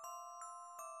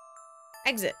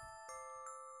 Exit.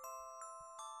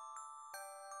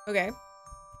 Okay.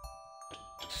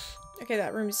 Okay,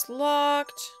 that room is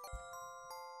locked.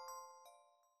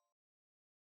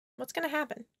 What's gonna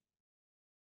happen?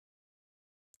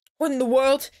 What in the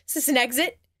world? Is this an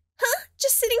exit? Huh?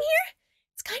 Just sitting here?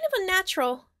 It's kind of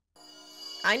unnatural.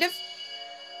 Kind of?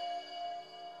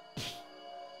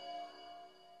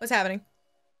 What's happening?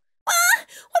 Ah!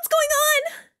 What's going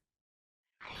on?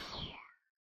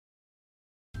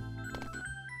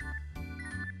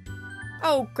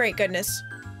 Oh, great goodness.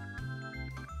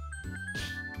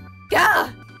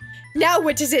 Gah! Now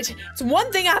what is it? It's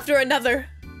one thing after another.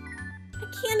 A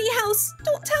candy house.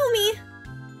 Don't tell me.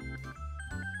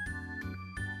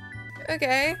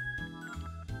 Okay.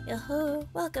 Yo-ho,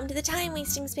 welcome to the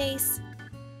time-wasting space.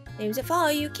 Names that follow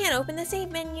you can't open the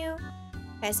save menu.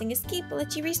 Pressing escape will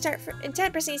let you restart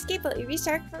instead pressing escape will let you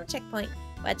restart from a checkpoint.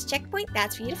 What's a checkpoint?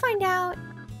 That's for you to find out.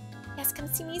 Yes, come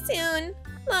see me soon.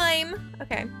 Lime.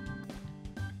 Okay.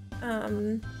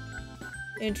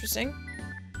 Interesting.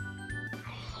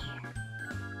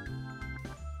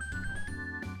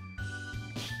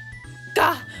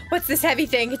 Gah! What's this heavy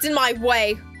thing? It's in my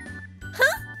way.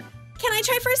 Huh? Can I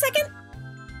try for a second?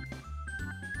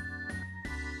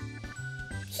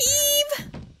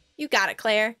 Heave! You got it,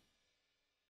 Claire.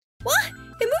 What?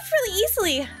 It moved really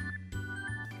easily.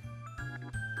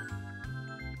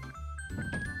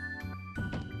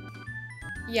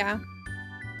 Yeah.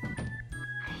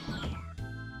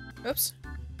 Oops.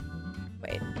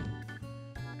 Wait.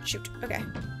 Shoot. Okay.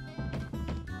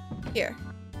 Here.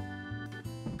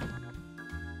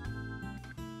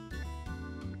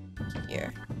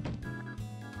 Here.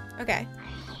 Okay.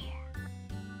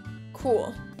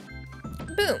 Cool.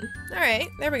 Boom. Alright,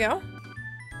 there we go.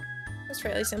 That's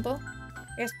fairly simple.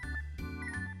 I guess.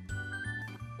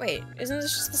 Wait, isn't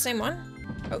this just the same one?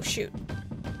 Oh, shoot.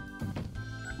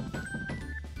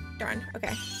 Darn,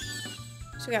 okay.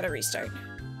 So we gotta restart.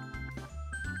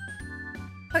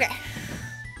 Okay.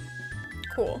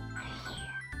 Cool.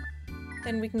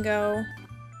 Then we can go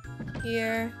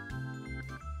here,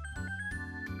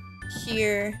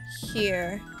 here,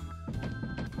 here.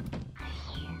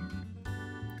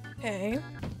 Okay.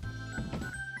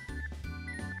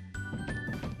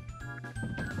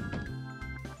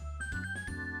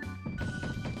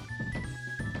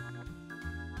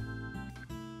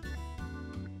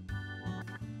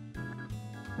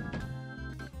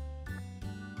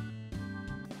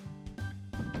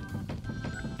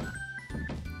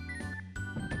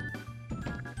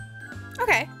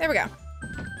 Okay, there we go.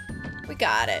 We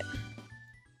got it.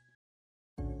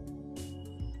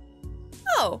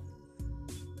 Oh.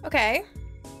 Okay.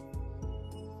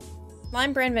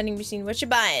 Lime brand vending machine. What you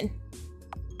buying?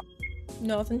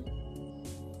 Nothing.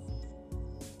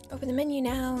 Open the menu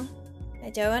now.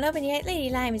 The door won't open yet. Lady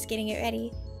Lime is getting it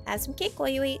ready. Have some cake while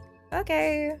you wait.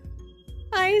 Okay.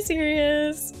 Hi,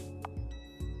 Sirius.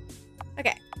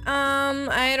 Okay.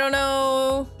 I don't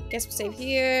know. Guess we'll save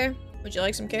here. Would you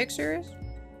like some cake, Sirius?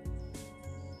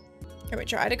 Can we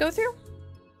try to go through?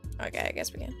 Okay, I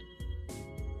guess we can.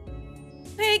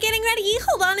 We're getting ready.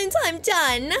 Hold on until I'm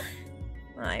done.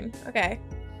 Okay.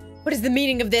 What is the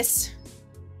meaning of this?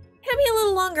 It'll be a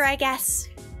little longer, I guess.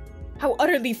 How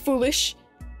utterly foolish.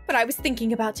 But I was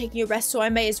thinking about taking a rest, so I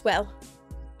may as well.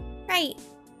 Right.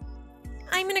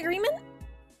 I'm in agreement?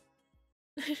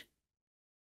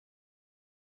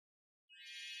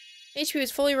 HP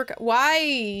was fully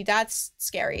Why? That's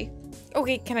scary.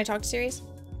 Okay, can I talk to Sirius?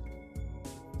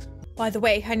 By the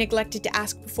way, I neglected to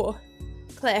ask before.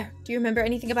 Claire, do you remember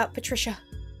anything about Patricia?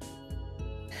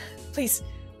 Please.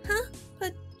 Huh?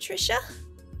 Patricia?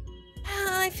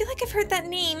 I feel like I've heard that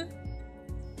name.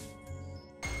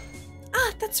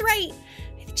 Ah, that's right.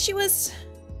 I think she was...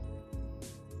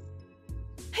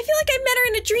 I feel like I met her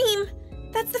in a dream.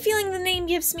 That's the feeling the name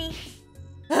gives me.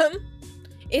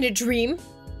 In a dream?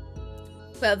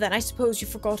 Well, then I suppose you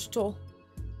forgot it all.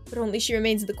 But only she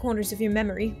remains in the corners of your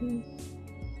memory.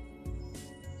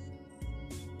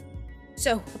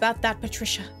 So, about that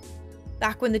Patricia.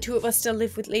 Back when the two of us still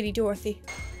lived with Lady Dorothy.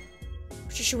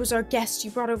 Patricia was our guest you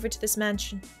brought over to this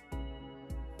mansion.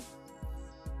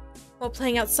 While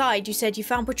playing outside, you said you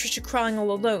found Patricia crying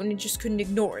all alone and just couldn't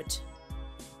ignore it.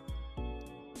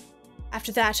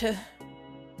 After that,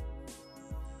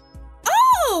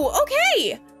 Oh,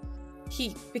 okay!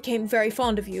 He became very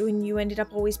fond of you, and you ended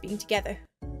up always being together.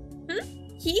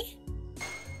 He?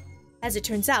 As it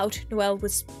turns out, Noelle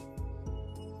was...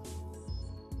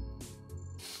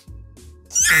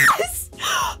 Yes!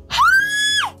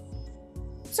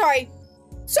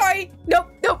 Sorry.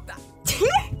 Nope.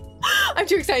 I'm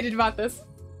too excited about this.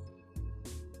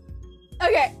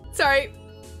 Okay, sorry.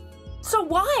 So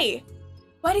why?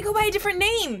 Why'd he go by a different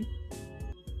name?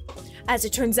 As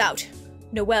it turns out,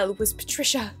 Noelle was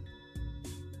Patricia.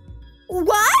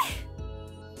 What?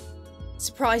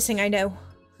 Surprising, I know.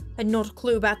 I had not a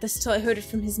clue about this till I heard it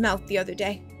from his mouth the other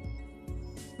day.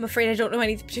 I'm afraid I don't know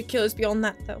any particulars beyond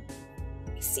that, though.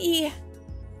 I see.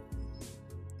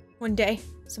 One day,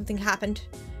 something happened.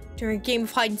 During a game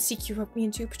of hide-and-seek you roped me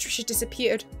into, Patricia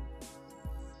disappeared.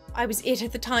 I was it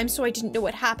at the time, so I didn't know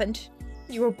what happened.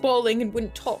 You were bawling and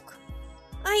wouldn't talk.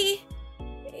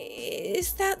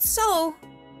 Is that so?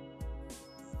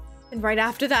 And right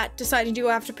after that, deciding to go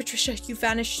after Patricia, you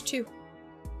vanished too.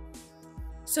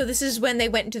 So this is when they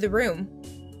went into the room.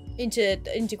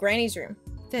 Into Granny's room.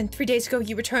 Then 3 days ago,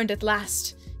 you returned at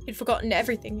last. You'd forgotten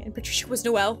everything, and Patricia was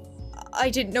Noelle. I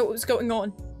didn't know what was going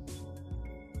on.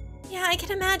 Yeah, I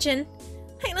can imagine.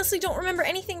 I honestly don't remember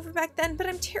anything from back then, but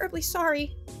I'm terribly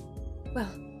sorry. Well,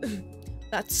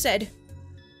 that said,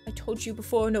 I told you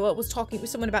before Noelle was talking with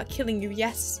someone about killing you,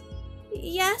 yes?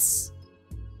 Yes?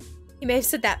 He may have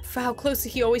said that, but for how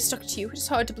closely he always stuck to you, it is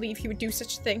hard to believe he would do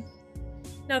such a thing.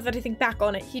 Now that I think back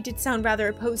on it, he did sound rather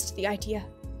opposed to the idea.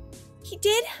 He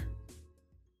did? Of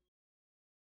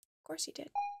course he did.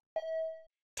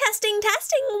 Testing,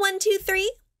 1, 2,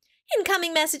 3.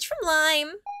 Incoming message from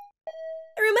Lime.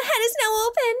 The room ahead is now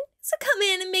open, so come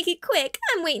in and make it quick.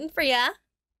 I'm waiting for ya.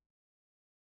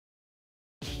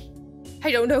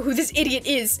 I don't know who this idiot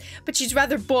is, but she's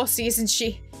rather bossy, isn't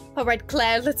she? Alright,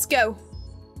 Claire, let's go.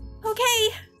 Okay.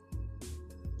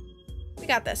 We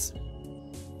got this.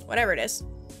 Whatever it is.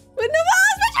 With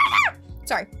Noelle!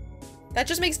 Sorry. That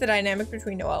just makes the dynamic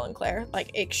between Noelle and Claire,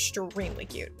 like, extremely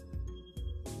cute.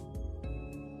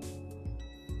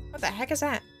 What the heck is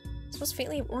that? It smells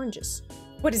faintly of oranges.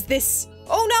 What is this?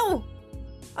 Oh no!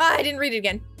 Ah, I didn't read it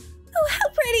again. Oh, how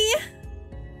pretty!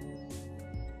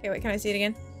 Okay, wait, can I see it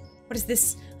again? What is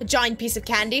this? A giant piece of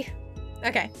candy?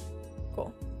 Okay,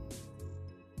 cool.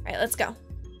 Alright, let's go.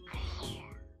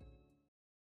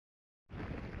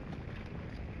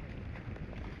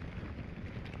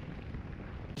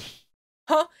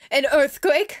 Huh? An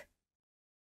earthquake?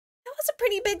 That was a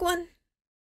pretty big one.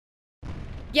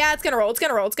 Yeah, it's gonna roll, it's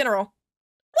gonna roll. What?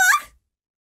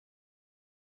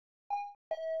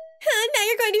 Now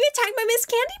you're going to be attacked by Miss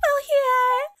Candy Bell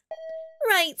here.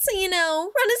 Right, so you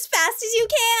know, run as fast as you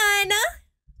can.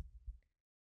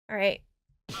 Alright.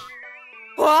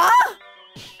 What?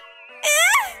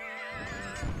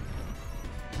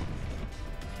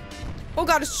 Oh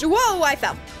god, whoa, I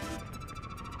fell.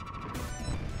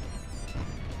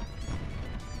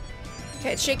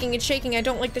 Okay, it's shaking, it's shaking. I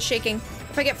don't like the shaking.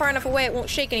 If I get far enough away, it won't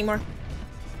shake anymore.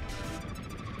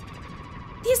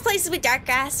 These places with dark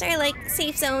grass are like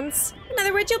safe zones. In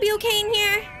other words, you'll be okay in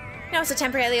here. You can also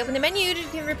temporarily open the menu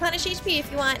to replenish HP if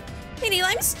you want. Lady,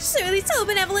 I'm really so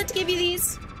benevolent to give you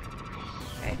these.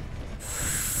 Okay.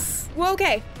 Well,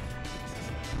 okay.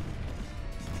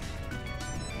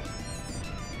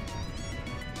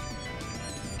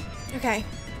 Okay.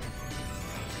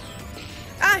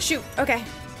 Ah, shoot. Okay.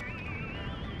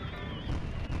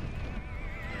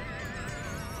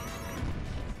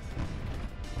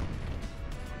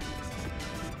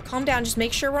 Calm down. Just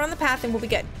make sure we're on the path and we'll be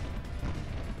good.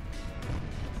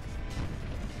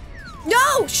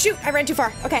 No! Shoot! I ran too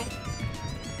far. Okay.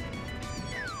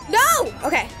 No!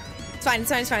 Okay. It's fine, it's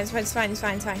fine, it's fine, it's fine, it's fine, it's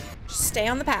fine, it's fine. Just stay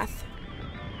on the path.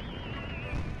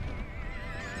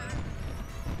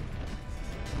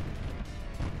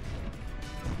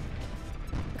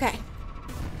 Okay.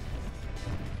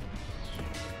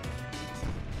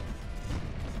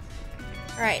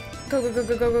 Alright. Go, go, go,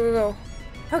 go, go, go, go,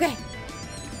 go. Okay.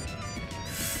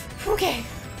 Okay.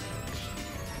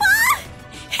 Ah!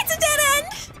 It's a dead end!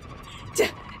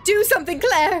 Do something,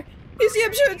 Claire! Use your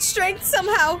absurd strength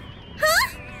somehow.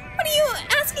 Huh? What are you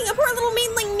asking a poor little maid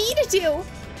like me to do?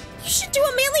 You should do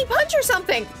a melee punch or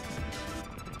something.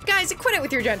 Guys, quit it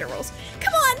with your gender roles.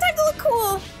 Come on, time to look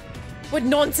cool. What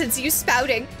nonsense are you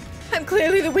spouting? I'm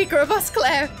clearly the weaker of us,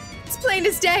 Claire. It's plain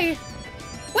as day.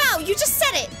 Wow, you just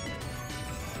said it.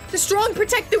 The strong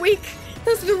protect the weak.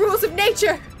 Those are the rules of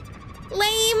nature.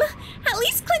 Lame. At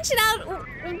least clench it out.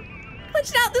 Clench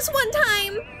it out this one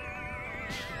time.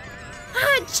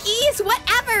 Ah, jeez,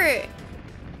 whatever.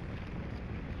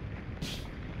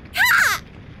 Ha!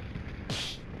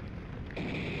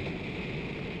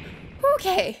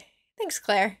 Okay. Thanks,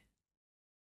 Claire.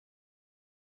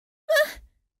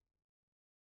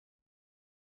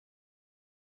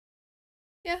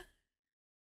 Yeah.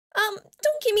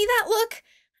 Don't give me that look.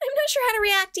 I'm not sure how to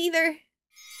react either.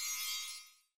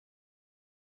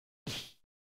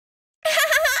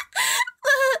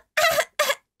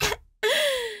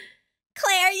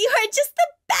 Claire, you are just the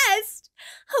best.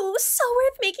 Oh, so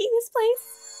worth making this place.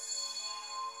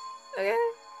 Okay.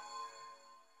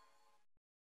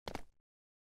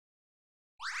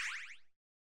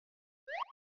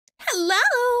 Hello.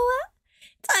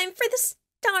 Time for the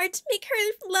star to make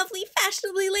her lovely,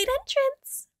 fashionably late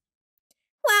entrance.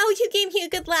 Wow, you gave me a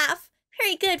good laugh.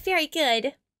 Very good, very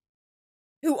good.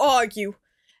 Who are you?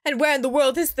 And where in the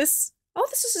world is this? Oh,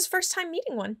 this is his first time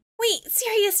meeting one. Wait,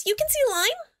 Sirius, you can see Lime?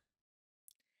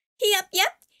 Yep.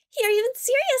 Here even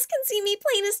Sirius can see me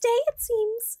plain as day, it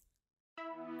seems.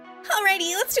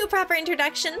 Alrighty, let's do a proper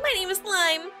introduction. My name is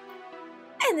Lime.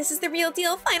 And this is the real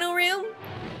deal final room.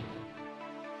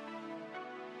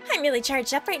 I'm really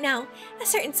charged up right now. A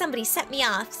certain somebody set me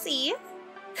off, see?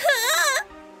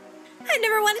 I've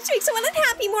never wanted to make someone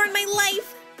unhappy more in my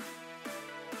life.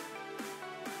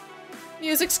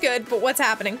 Music's good, but what's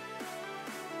happening?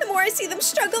 The more I see them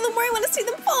struggle, the more I want to see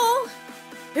them fall.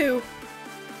 Who?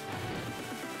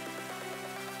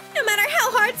 No matter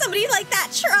how hard somebody like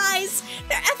that tries,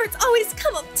 their efforts always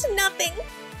come up to nothing.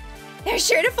 They're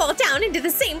sure to fall down into the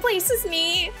same place as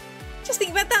me. Just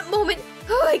think about that moment.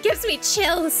 Oh, it gives me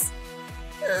chills.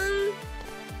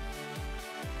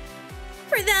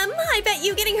 For them, I bet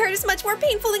you getting hurt is much more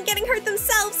painful than getting hurt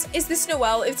themselves. Is this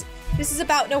Noelle? This is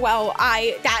about Noelle.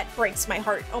 That breaks my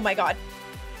heart. Oh my god.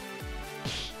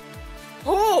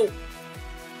 Oh!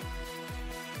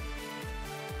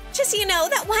 Just so you know,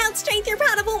 that wild strength you're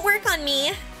proud of won't work on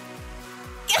me.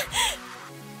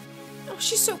 Oh,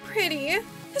 she's so pretty.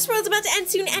 This world's about to end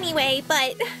soon anyway,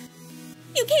 but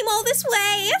you came all this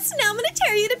way, so now I'm gonna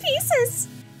tear you to pieces.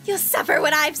 You'll suffer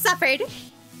what I've suffered.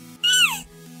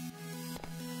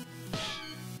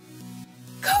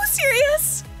 Go,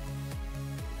 Sirius!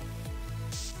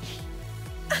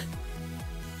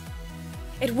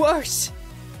 It worked.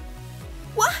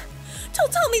 What?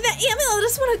 Don't tell me that amulet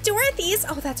is one of Dorothy's.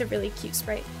 Oh, that's a really cute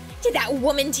sprite. Did that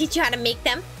woman teach you how to make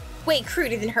them? Way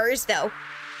cruder than hers, though.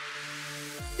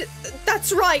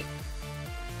 That's right.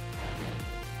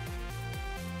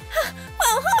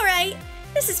 Well, all right.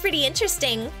 This is pretty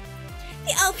interesting.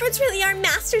 The Alfreds really are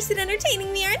masters at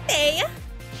entertaining me, aren't they?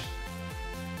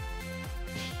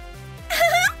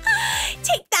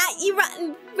 Take that, you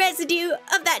rotten residue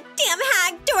of that damn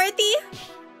hag, Dorothy.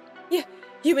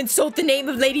 You insult the name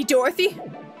of Lady Dorothy?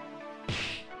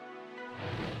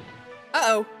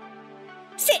 Uh-oh.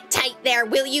 Sit tight there,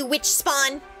 will you, witch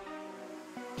spawn?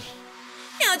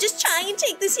 Now just try and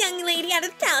take this young lady out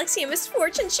of the galaxy of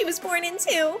misfortune she was born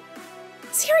into.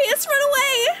 Sirius, run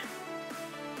away!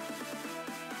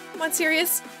 Come on,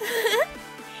 Sirius.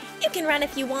 You can run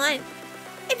if you want.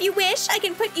 If you wish, I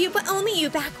can put you, but only you,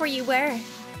 back where you were.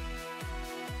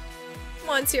 Come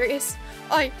on, Sirius.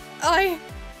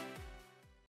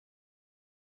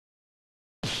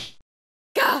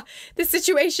 Gah! This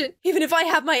situation. Even if I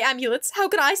have my amulets, how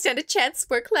could I stand a chance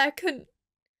where Claire couldn't?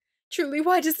 Truly,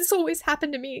 why does this always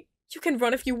happen to me? You can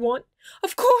run if you want.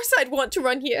 Of course I'd want to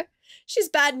run here. She's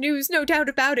bad news, no doubt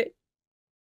about it.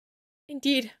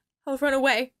 Indeed, I'll run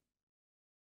away.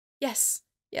 Yes,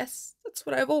 that's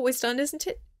what I've always done, isn't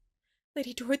it?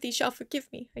 Lady Dorothy shall forgive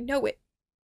me, I know it.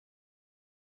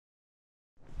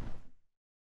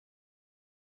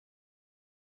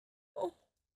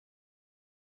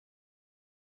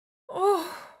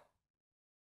 Oh.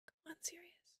 Come on,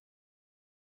 Sirius.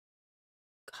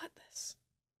 Got this.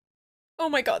 Oh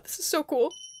my god, this is so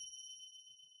cool.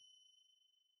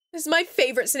 This is my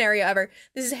favorite scenario ever.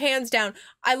 This is hands down.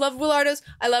 I love Willardos.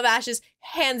 I love Ashes.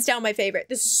 Hands down my favorite.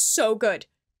 This is so good.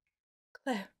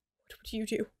 Claire, what would you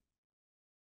do?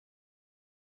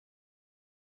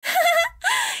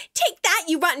 Take that,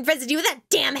 you rotten residue of that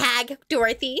damn hag,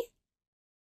 Dorothy.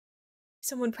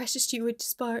 Someone precious to you had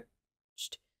disparaged,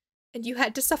 and you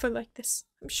had to suffer like this.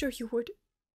 I'm sure you would.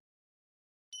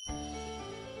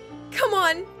 Come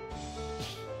on!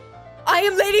 I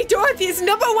am Lady Dorothy's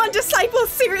 #1 disciple,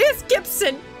 Sirius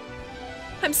Gibson!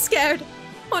 I'm scared.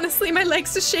 Honestly, my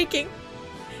legs are shaking.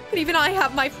 But even I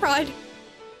have my pride.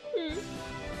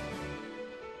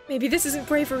 Maybe this isn't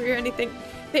bravery or anything.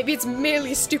 Maybe it's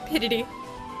merely stupidity.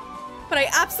 But I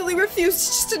absolutely refuse to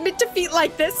just admit defeat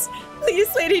like this.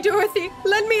 Please, Lady Dorothy,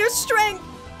 lend me your strength.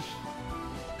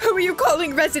 Who are you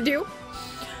calling residue?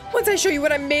 Once I show you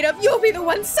what I'm made of, you'll be the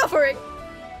one suffering.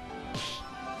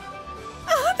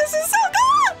 Oh, this is so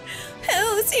cool!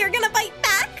 Oh, so you're gonna fight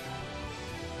back?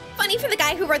 Funny for the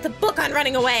guy who wrote the book on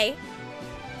running away.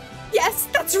 Yes,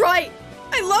 that's right.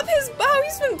 I love his bow.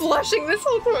 He's been blushing this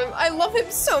whole time. I love him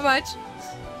so much.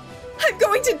 I'm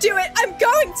going to do it. I'm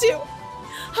going to.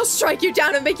 I'll strike you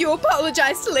down and make you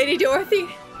apologize to Lady Dorothy.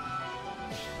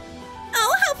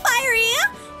 Oh, how fiery!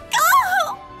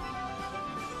 Go!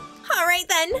 All right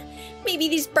then. Maybe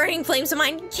these burning flames of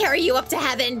mine can carry you up to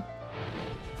heaven.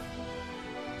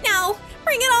 Now,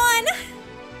 bring it on!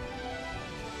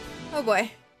 Oh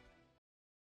boy.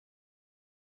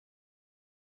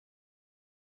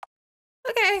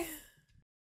 Okay.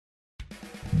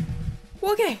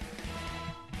 Okay.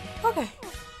 Okay.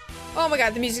 Oh my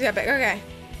god, the music's epic. Okay.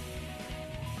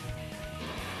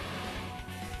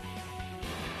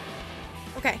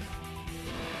 Okay.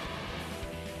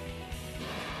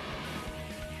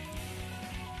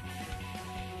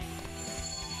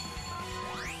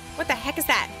 What the heck is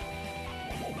that?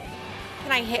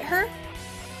 Can I hit her?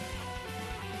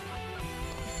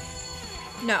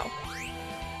 No.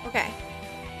 Okay.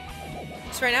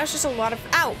 So right now it's just a lot of—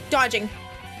 ow! Dodging.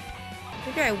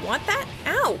 Maybe I want that?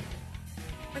 Ow!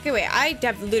 Okay, wait. I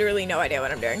have literally no idea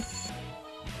what I'm doing.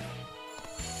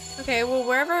 Okay, well,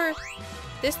 wherever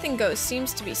this thing goes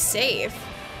seems to be safe.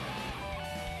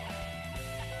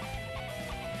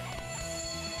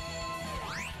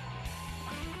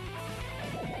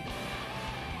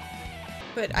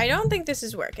 But I don't think this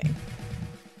is working.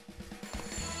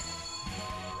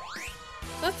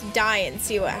 Let's die and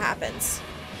see what happens.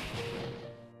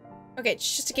 Okay,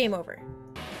 it's just a game over.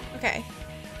 Okay.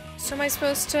 So am I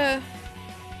supposed to—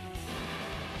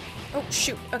 oh,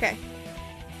 shoot. Okay.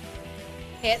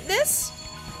 Hit this?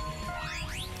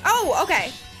 Oh,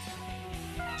 okay.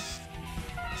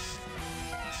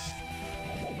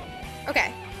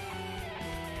 Okay.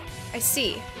 I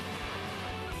see.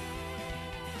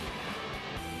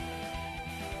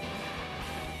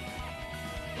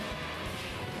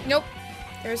 Nope.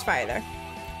 There's fire there.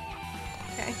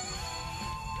 Okay.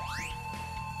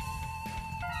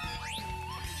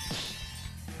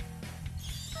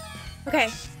 Okay.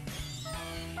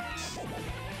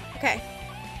 Okay.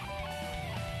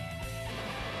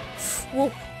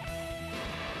 Whoa.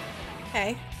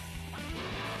 Okay.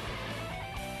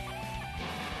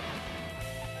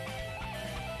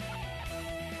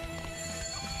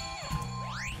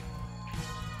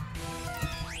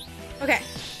 Okay.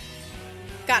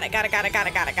 Got it, got it, got it, got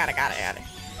it, got it, got it, got it, got it.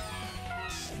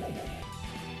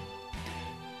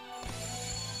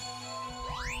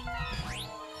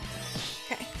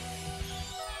 Okay.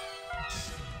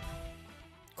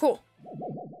 Cool.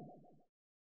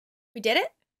 We did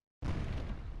it?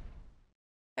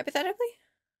 Hypothetically?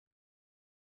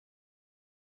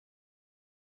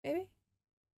 Maybe?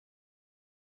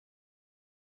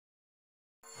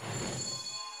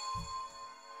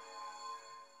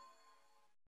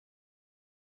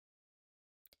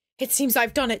 It seems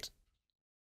I've done it.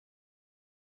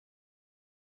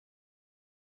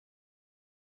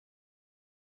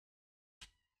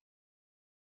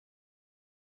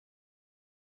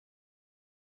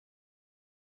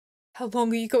 How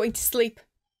long are you going to sleep?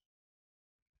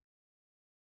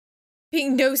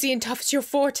 Being nosy and tough is your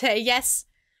forte, yes?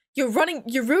 You're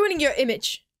ruining your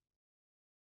image.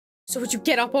 So would you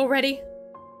get up already?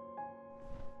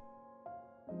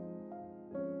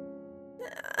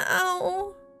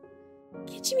 Ow.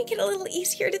 Can't you make it a little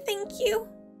easier to thank you?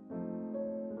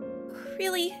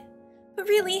 Really, but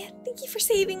really, thank you for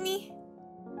saving me.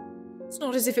 It's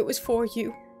not as if it was for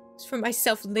you. It's for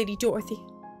myself and Lady Dorothy.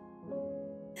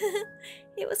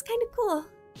 It was kind of cool.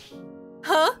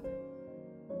 Huh?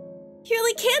 You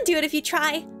really can do it if you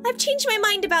try. I've changed my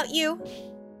mind about you.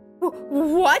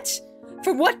 What?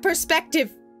 From what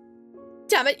perspective?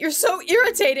 Damn it, you're so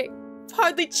irritating. I've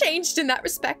hardly changed in that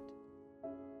respect.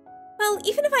 Well,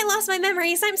 even if I lost my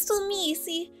memories, I'm still me,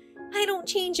 see? I don't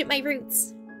change at my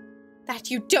roots. That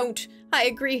you don't, I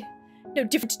agree. No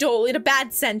different at all, in a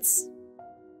bad sense.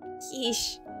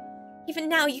 Yeesh. Even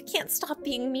now, you can't stop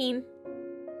being mean.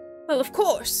 Well, of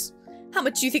course. How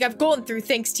much do you think I've gone through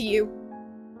thanks to you?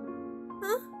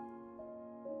 Huh?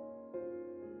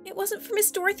 It wasn't for Miss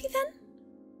Dorothy, then?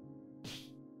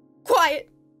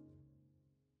 Quiet!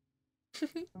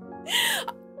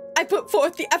 I put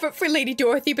forth the effort for Lady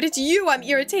Dorothy, but it's you I'm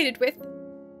irritated with.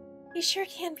 You sure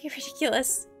can be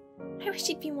ridiculous. I wish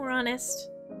you'd be more honest.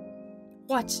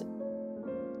 What?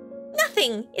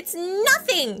 Nothing! It's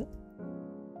nothing!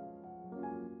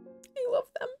 I love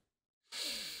them.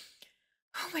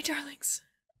 Oh, my darlings.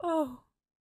 Oh.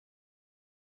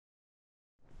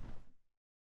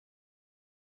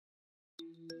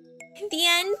 The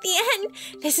end!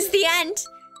 This is the end!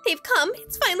 They've come,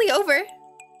 it's finally over.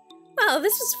 Well,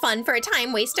 this was fun for a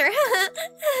time waster.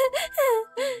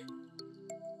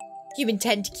 You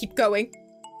intend to keep going?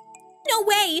 No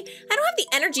way! I don't have the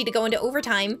energy to go into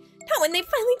overtime. Not when they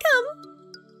finally come.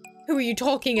 Who are you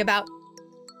talking about?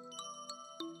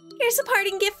 Here's a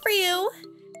parting gift for you.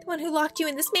 The one who locked you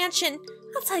in this mansion.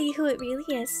 I'll tell you who it really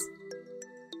is.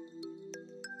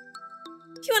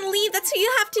 If you want to leave, that's who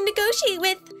you have to negotiate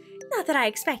with. Not that I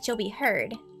expect you'll be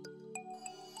heard.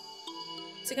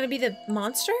 Is it gonna be the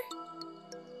monster?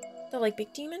 The, like,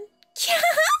 big demon? Yeah!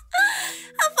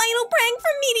 A final prank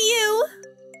from me to you!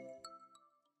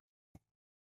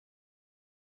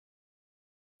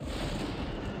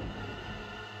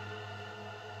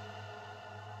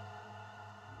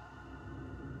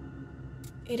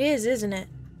 It is, isn't it?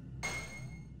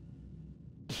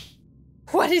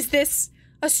 What is this?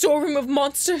 A storeroom of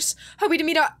monsters? Are we to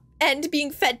meet our end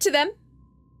being fed to them?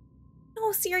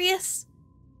 No, Sirius.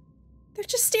 They're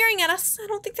just staring at us. I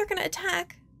don't think they're gonna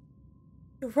attack.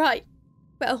 You're right.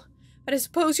 Well, but I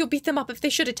suppose you'll beat them up if they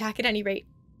should attack at any rate.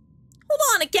 Hold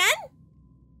on, again?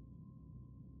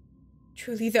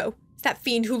 Truly, though, is that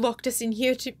fiend who locked us in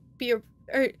here to be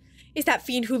is that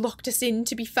fiend who locked us in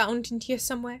to be found in here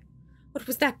somewhere? What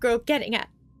was that girl getting at?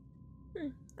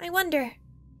 I wonder.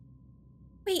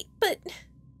 Wait, but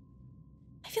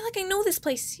I feel like I know this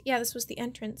place. Yeah, this was the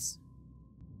entrance.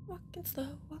 Walking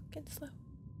slow, walking slow.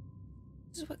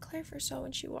 This is what Claire first saw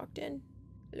when she walked in.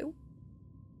 Hello?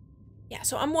 Yeah,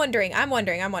 so I'm wondering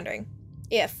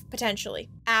if, potentially,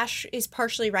 Ash is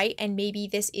partially right and maybe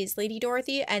this is Lady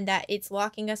Dorothy and that it's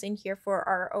locking us in here for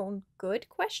our own good,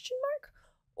 question mark?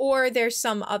 Or there's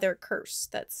some other curse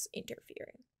that's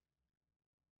interfering.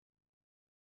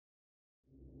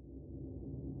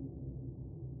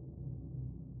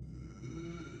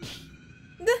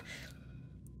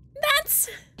 That's...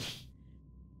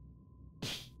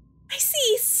 I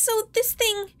see, so this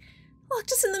thing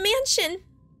locked us in the mansion.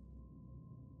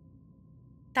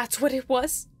 That's what it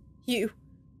was? You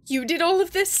did all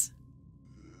of this?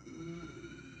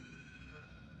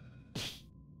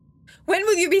 When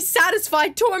will you be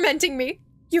satisfied tormenting me?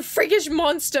 You freakish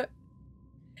monster!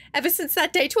 Ever since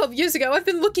that day 12 years ago, I've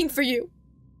been looking for you.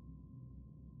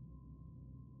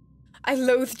 I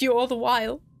loathed you all the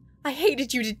while. I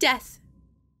hated you to death.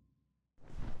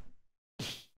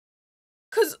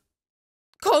 Cause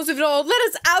of it all, let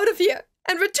us out of here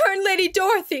and return Lady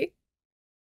Dorothy.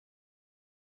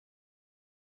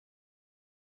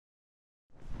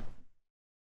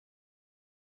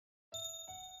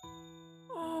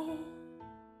 Oh.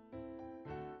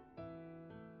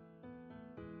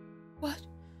 What?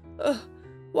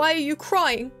 Why are you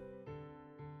crying?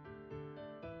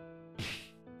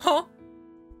 Huh?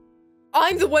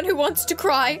 I'm the one who wants to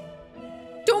cry.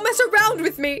 Don't mess around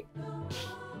with me.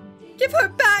 Give her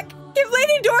back. Give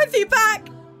Lady Dorothy back.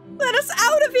 Let us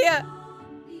out of here.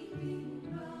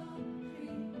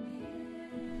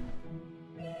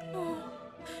 Oh.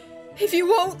 If you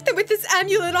won't, then with this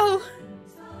amulet I'll...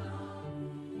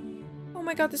 Oh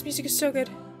my god, this music is so good.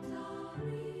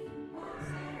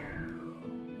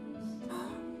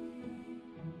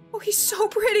 he's so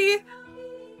pretty.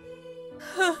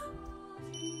 Huh.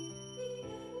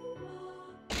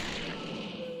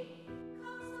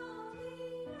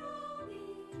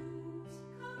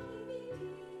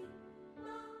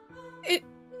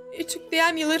 It took the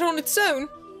amulet on its own.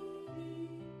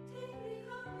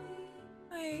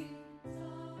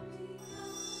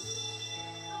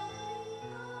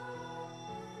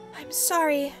 I'm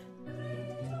sorry.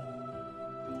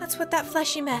 That's what that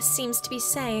fleshy mess seems to be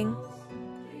saying.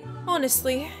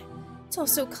 Honestly, it's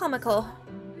also comical.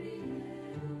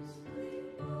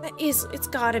 It's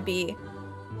gotta be.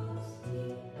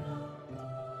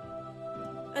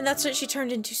 And that's what she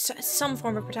turned into, some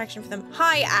form of protection for them.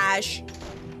 Hi, Ash.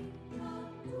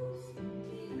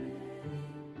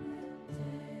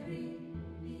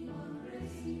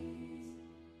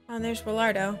 Oh, and there's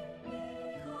Willardo.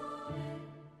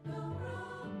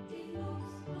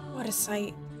 What a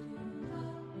sight.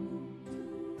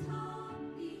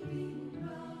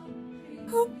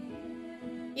 Oh.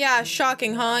 Yeah,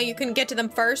 shocking, huh? You couldn't get to them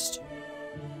first?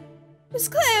 Miss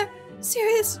Claire!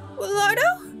 Sirius,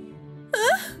 Willardo?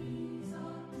 Huh?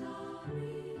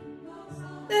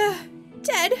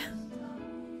 Dead.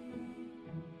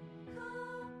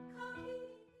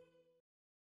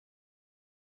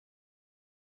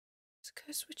 It's a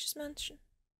cursed witch's mansion.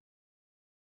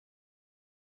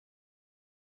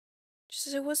 Just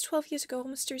as it was 12 years ago, all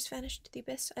mysteries vanished into the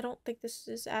abyss. I don't think this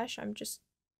is Ash, I'm just...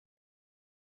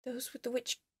 Those with the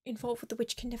witch, involved with the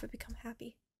witch can never become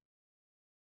happy.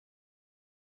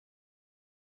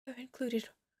 Her included,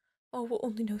 all will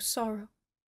only know sorrow.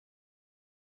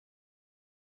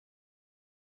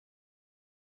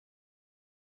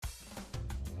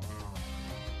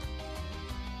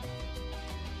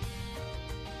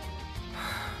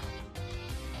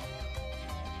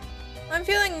 I'm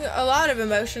feeling a lot of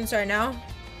emotions right now,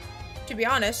 to be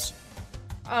honest.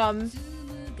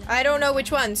 I don't know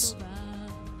which ones.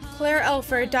 Claire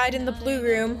Elford died in the Blue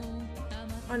Room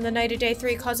on the night of day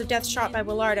 3, cause of death shot by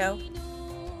Willardo.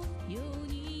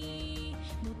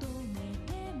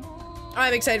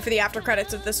 I'm excited for the after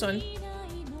credits of this one.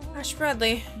 Ash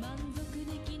Bradley.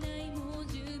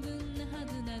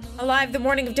 Alive the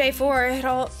morning of day 4,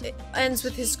 it ends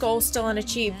with his goal still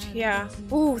unachieved. Yeah.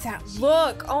 Ooh, that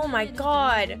look! Oh my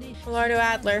god! Willardo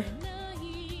Adler.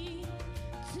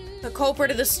 The culprit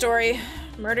of the story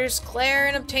murders Claire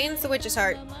and obtains the witch's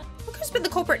heart. Look who's been the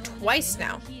culprit twice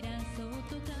now.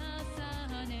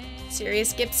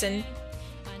 Sirius Gibson.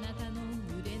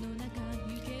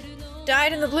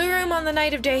 Died in the Blue Room on the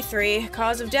night of day 3.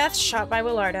 Cause of death, shot by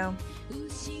Willardo.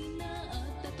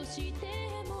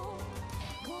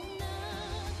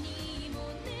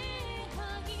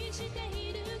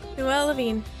 Noelle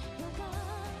Levine.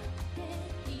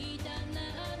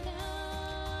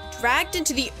 Dragged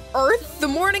into the earth the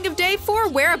morning of day 4,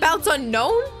 whereabouts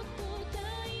unknown?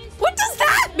 What does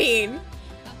that mean?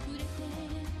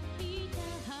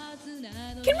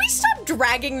 Can we stop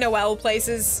dragging Noelle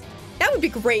places? That would be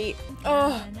great.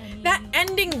 Oh, that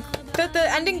ending,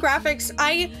 the ending graphics,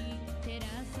 I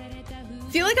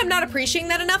feel like I'm not appreciating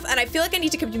that enough, and I feel like I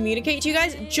need to communicate to you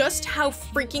guys just how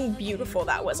freaking beautiful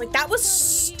that was. Like, that was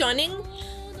stunning,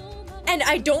 and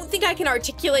I don't think I can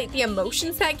articulate the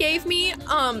emotions that gave me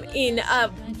in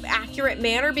a accurate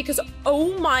manner, because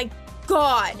oh my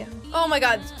god,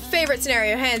 favorite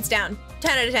scenario, hands down,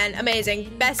 10 out of 10,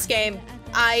 amazing, best game.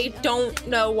 I don't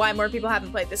know why more people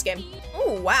haven't played this game.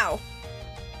 Oh wow,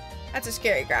 that's a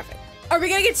scary graphic. Are we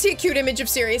gonna get to see a cute image of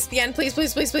Sirius at the end? Please,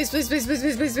 please, please, please, please, please, please,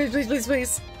 please, please, please, please,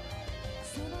 please.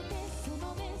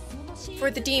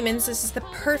 For the demons, this is the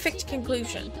perfect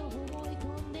conclusion.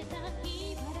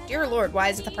 Dear Lord, why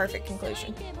is it the perfect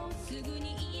conclusion?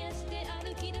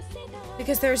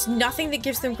 Because there's nothing that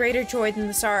gives them greater joy than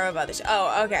the sorrow of others.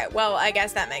 Oh, okay. Well, I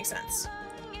guess that makes sense.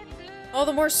 All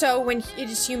the more so when it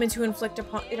is humans who inflict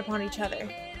it upon each other.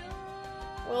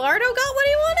 Willardo got what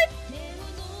he wanted?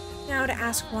 Now to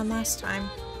ask one last time.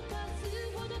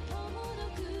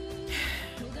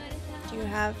 Do you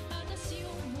have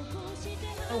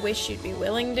a wish you'd be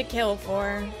willing to kill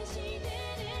for?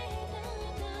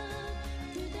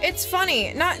 It's funny.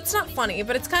 It's not funny,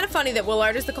 but it's kind of funny that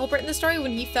Willard is the culprit in the story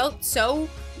when he felt so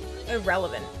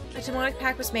irrelevant. A demonic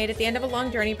pact was made at the end of a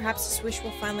long journey. Perhaps this wish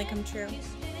will finally come true.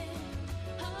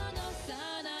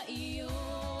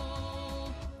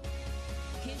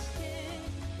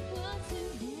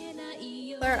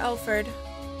 Claire Elford.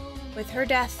 With her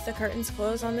death, the curtains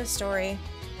close on this story.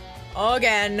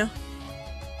 Again.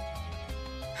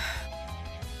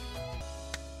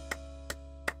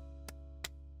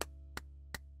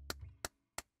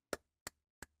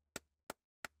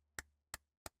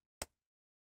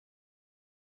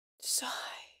 Sigh.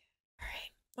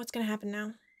 What's gonna happen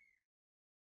now?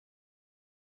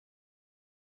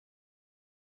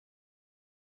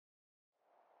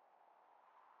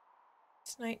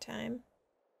 It's nighttime.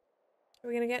 Are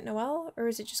we gonna get Noelle? Or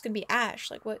is it just gonna be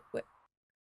Ash? Like, what?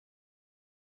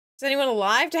 Is anyone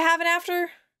alive to have an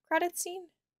after credit scene?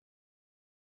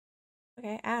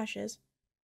 Okay, Ash is.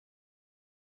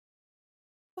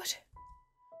 What?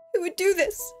 Who would do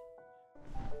this?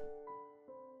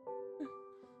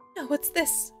 No, what's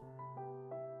this?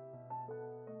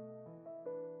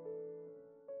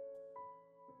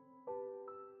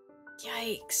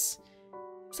 Yikes.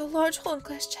 There's a large hole in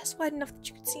Claire's chest wide enough that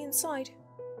you could see inside.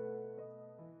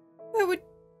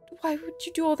 Why would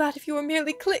you do all that if you were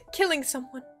merely killing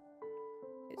someone?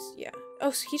 Yeah.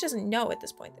 Oh, so he doesn't know at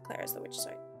this point that Claire is the witch's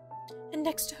heart. And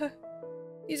next to her,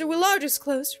 these are Willarda's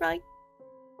clothes, right?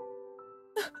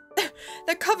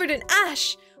 They're covered in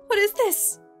ash. What is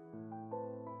this?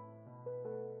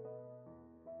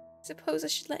 I suppose I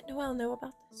should let Noelle know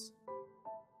about this.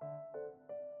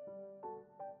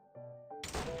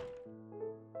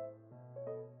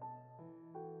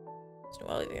 Is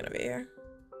Noelle even gonna be here?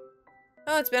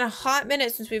 Oh, it's been a hot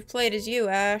minute since we've played as you,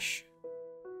 Ash.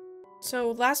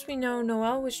 So, last we know,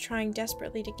 Noelle was trying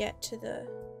desperately to get to the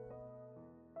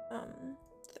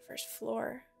first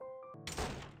floor.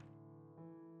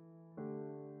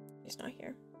 He's not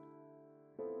here.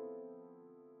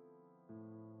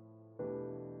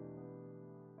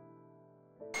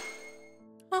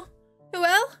 Huh?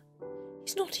 Noelle?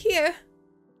 He's not here.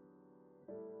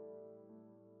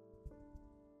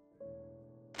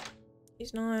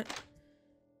 He's not.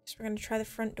 Guess we're gonna try the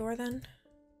front door then.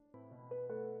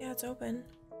 Yeah, it's open.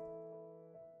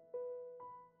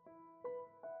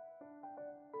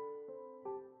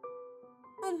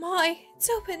 Oh my, it's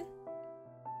open.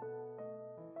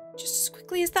 Just as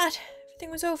quickly as that,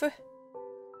 everything was over.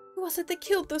 Who was it that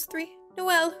killed those three?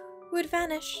 Noelle, who had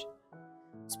vanished.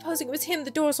 Supposing it was him,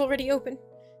 the door's already open.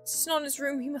 This is not his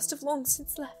room, he must have long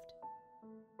since left.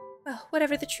 Well,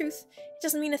 whatever the truth, it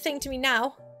doesn't mean a thing to me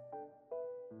now.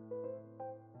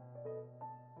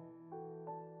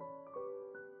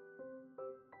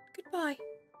 Goodbye,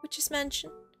 Witch's Mansion.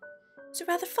 It was a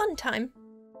rather fun time.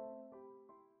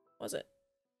 Was it?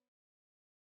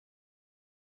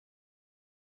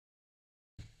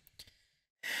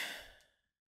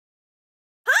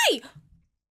 Hi!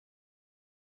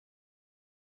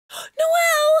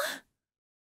 Noelle!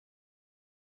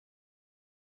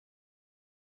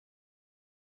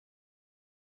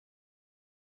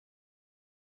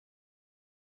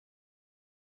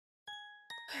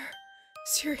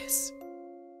 Sirius.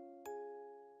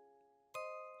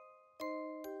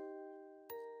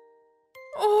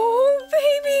 Oh,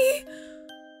 baby!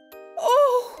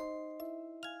 Oh!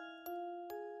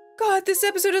 God, this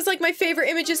episode is like my favorite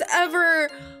images ever!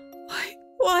 Why?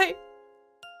 Why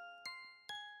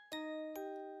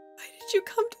did you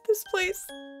come to this place?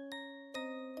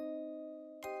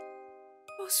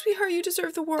 Oh, sweetheart, you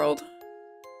deserve the world.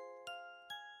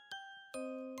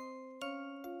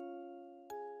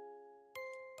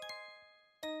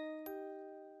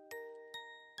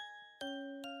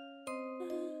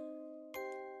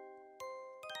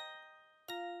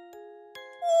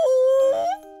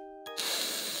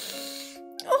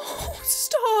 Oh,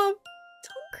 stop.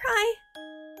 Don't cry.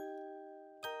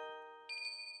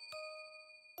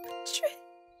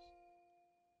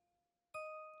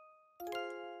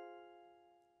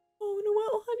 Oh,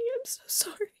 Noelle, honey, I'm so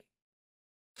sorry.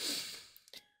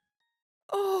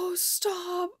 Oh,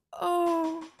 stop.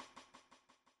 Oh.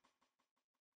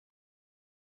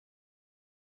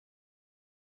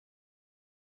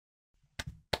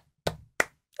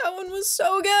 That one was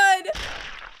so good.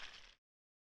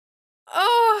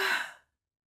 Oh.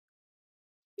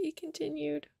 Be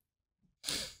continued.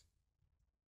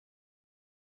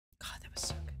 God, that was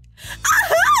so good.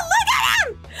 Ah, look at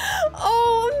him!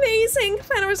 Oh, amazing.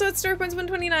 Final result, story points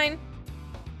 129.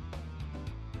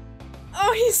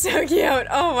 Oh, he's so cute.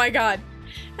 Oh my god.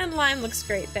 And Lime looks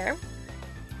great there.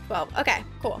 12. Okay,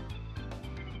 cool.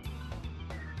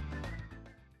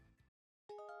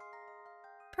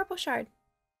 Purple shard.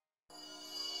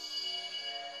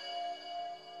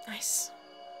 Nice.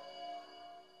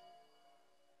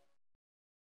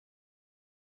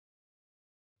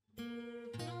 Are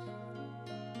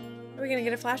we gonna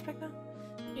get a flashback now?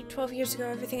 Like 12 years ago,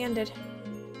 everything ended.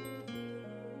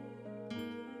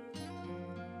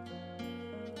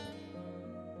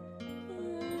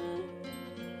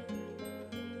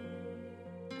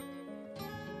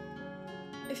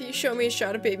 If you show me a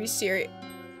shot of baby Siri.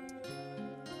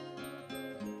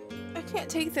 I can't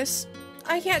take this.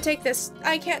 I can't take this.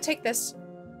 I can't take this.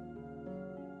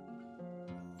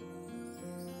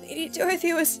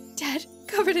 Dorothy was dead,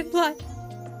 covered in blood.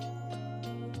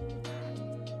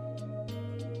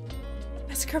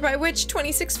 Massacre by witch,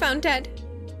 26 found dead.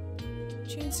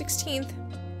 June 16th.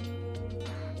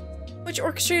 Witch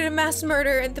orchestrated a mass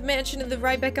murder at the mansion in the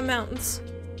Rhinebeca Mountains.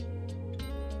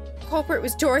 The culprit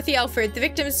was Dorothy Elford. The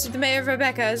victims to the mayor of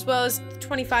Rebecca, as well as the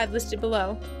 25 listed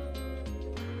below.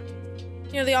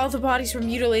 Nearly all the bodies were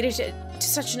mutilated to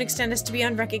such an extent as to be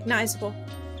unrecognizable.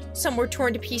 Some were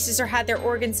torn to pieces or had their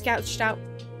organs gouged out.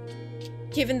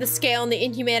 Given the scale and the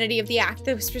inhumanity of the act,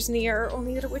 the whispers in the air are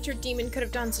only that a witch or demon could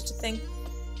have done such a thing.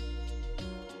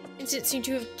 The incident seemed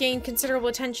to have gained considerable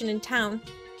attention in town.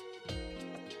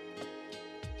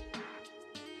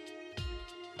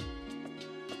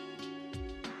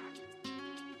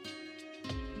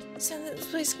 So that this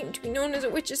place came to be known as a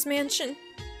witch's mansion.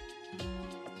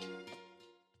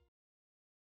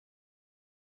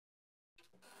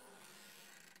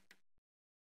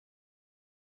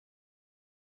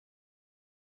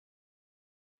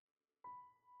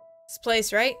 This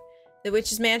place, right? The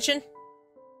witch's mansion?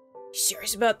 You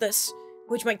serious about this?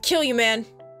 Witch might kill you, man.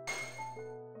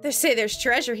 They say there's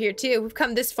treasure here, too. We've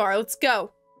come this far. Let's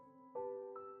go.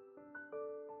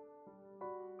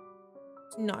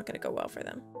 It's not gonna go well for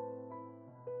them.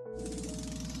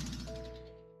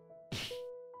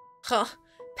 Huh.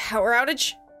 Power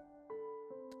outage?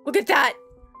 Look at that!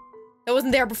 That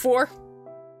wasn't there before.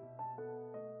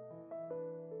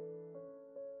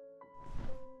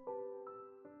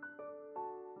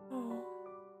 Oh.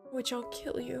 Witch, I'll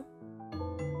kill you.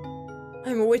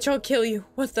 I'm a witch, I'll kill you.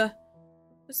 What the?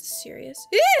 Was this serious?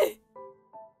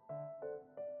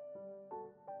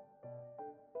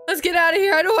 Let's get out of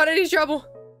here. I don't want any trouble.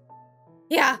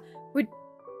 Yeah, we'd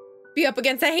be up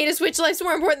against that heinous witch. Life's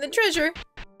more important than treasure.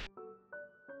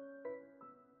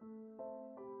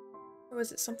 Or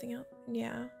was it something else?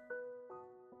 Yeah.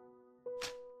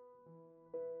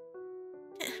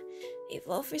 They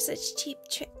fall for such cheap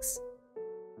tricks.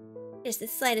 There's the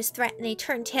slightest threat and they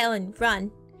turn tail and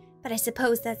run. But I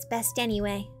suppose that's best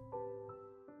anyway.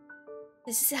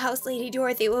 This is the house Lady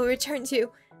Dorothy will return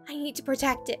to. I need to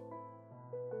protect it.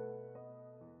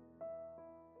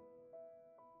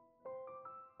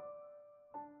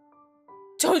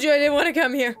 Told you I didn't want to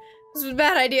come here. This was a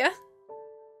bad idea.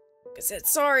 I said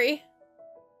sorry.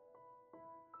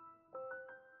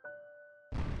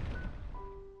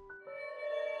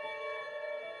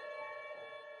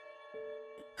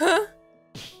 Huh?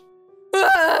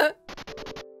 Ah!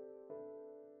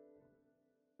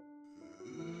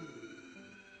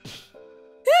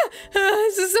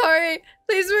 I'm so sorry.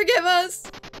 Please forgive us.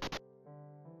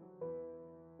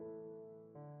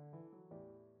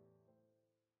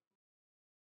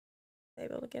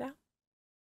 Able to get out?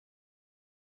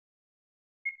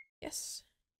 Yes.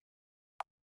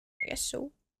 I guess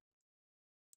so.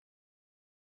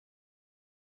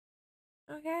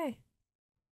 Okay.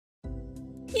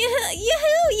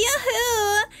 Yoo-hoo!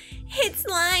 It's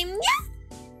slime! Yeah!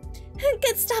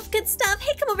 Good stuff, good stuff.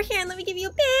 Hey, come over here and let me give you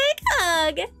a big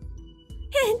hug.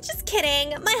 Just kidding.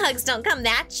 My hugs don't come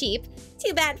that cheap.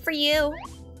 Too bad for you. Oh,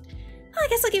 I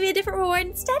guess I'll give you a different reward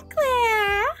instead,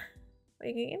 Claire. What are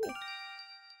you gonna give me?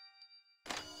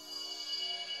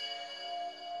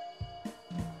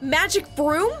 Magic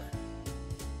broom?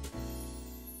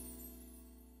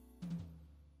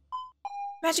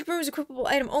 Magic broom is an equipable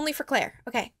item only for Claire.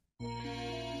 Okay.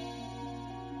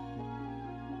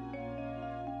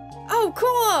 Oh,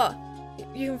 cool!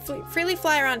 You can freely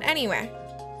fly around anywhere.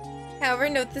 However,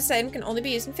 note this item can only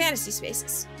be used in fantasy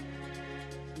spaces.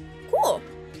 Cool.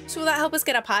 So will that help us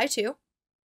get up high, too?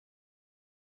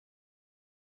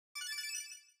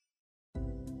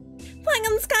 Flying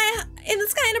in the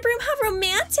sky in a broom, how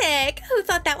romantic! Who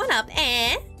thought that one up,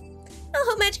 eh? I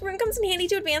hope Magic Broom comes in handy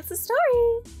to advance the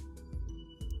story.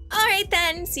 Alright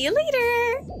then, see you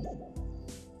later!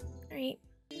 Alright.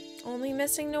 Only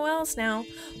missing Noelle's now.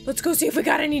 Let's go see if we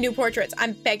got any new portraits.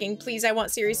 I'm begging, please, I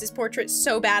want Sirius's portrait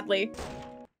so badly.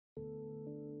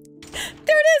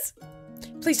 There it is!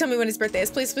 Please tell me when his birthday is.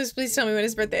 Please, please, please tell me when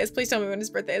his birthday is. Please tell me when his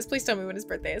birthday is. Please tell me when his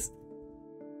birthday is.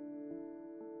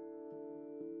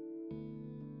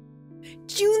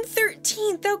 June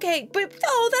 13th, okay, but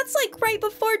oh, that's like right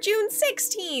before June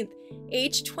 16th.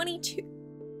 Age 22.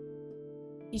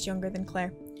 He's younger than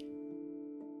Claire.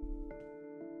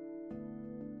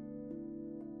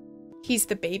 He's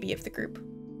the baby of the group.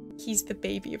 He's the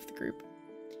baby of the group.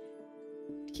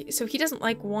 So he doesn't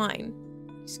like wine.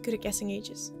 He's good at guessing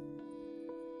ages.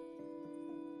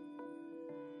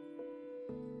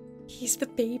 He's the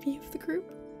baby of the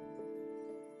group.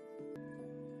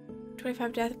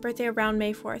 25 death, birthday around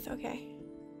May 4th. Okay.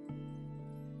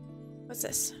 What's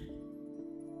this?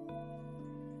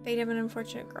 Fate of an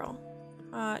Unfortunate Girl.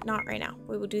 Not right now.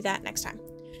 We will do that next time.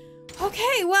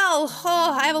 Okay, well,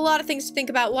 I have a lot of things to think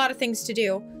about, a lot of things to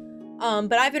do.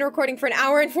 But I've been recording for 1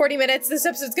 hour and 40 minutes. This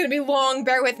episode's gonna be long.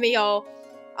 Bear with me, y'all.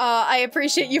 I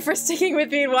appreciate you for sticking with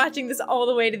me and watching this all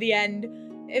the way to the end.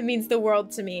 It means the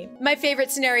world to me. My favorite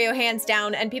scenario, hands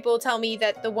down, and people tell me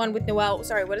that the one with Noelle—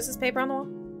 sorry, what is this paper on the wall?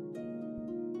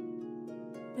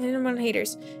 Minimum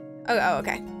haters. Oh,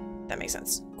 okay. That makes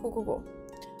sense. Cool.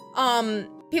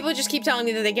 People just keep telling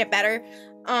me that they get better.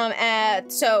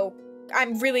 So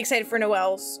I'm really excited for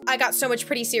Noelle's. I got so much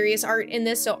pretty serious art in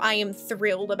this, so I am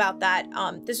thrilled about that.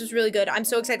 This was really good. I'm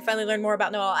so excited to finally learn more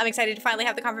about Noelle. I'm excited to finally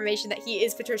have the confirmation that he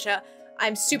is Patricia.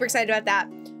 I'm super excited about that.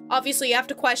 Obviously, you have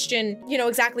to question, you know,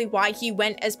 exactly why he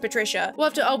went as Patricia.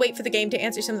 I'll wait for the game to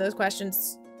answer some of those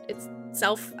questions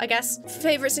itself, I guess.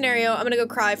 Favorite scenario, I'm gonna go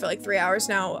cry for like 3 hours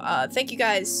now. Thank you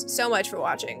guys so much for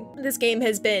watching. This game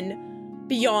has been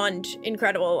beyond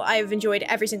incredible. I've enjoyed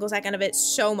every single second of it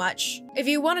so much. If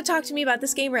you want to talk to me about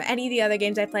this game or any of the other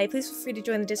games I play, please feel free to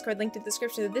join the Discord linked in the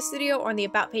description of this video or on the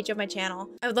About page of my channel.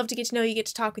 I would love to get to know you, get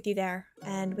to talk with you there.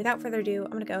 And without further ado,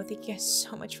 I'm gonna go. Thank you guys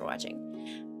so much for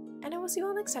watching. And I will see you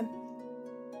all next time.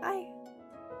 Bye.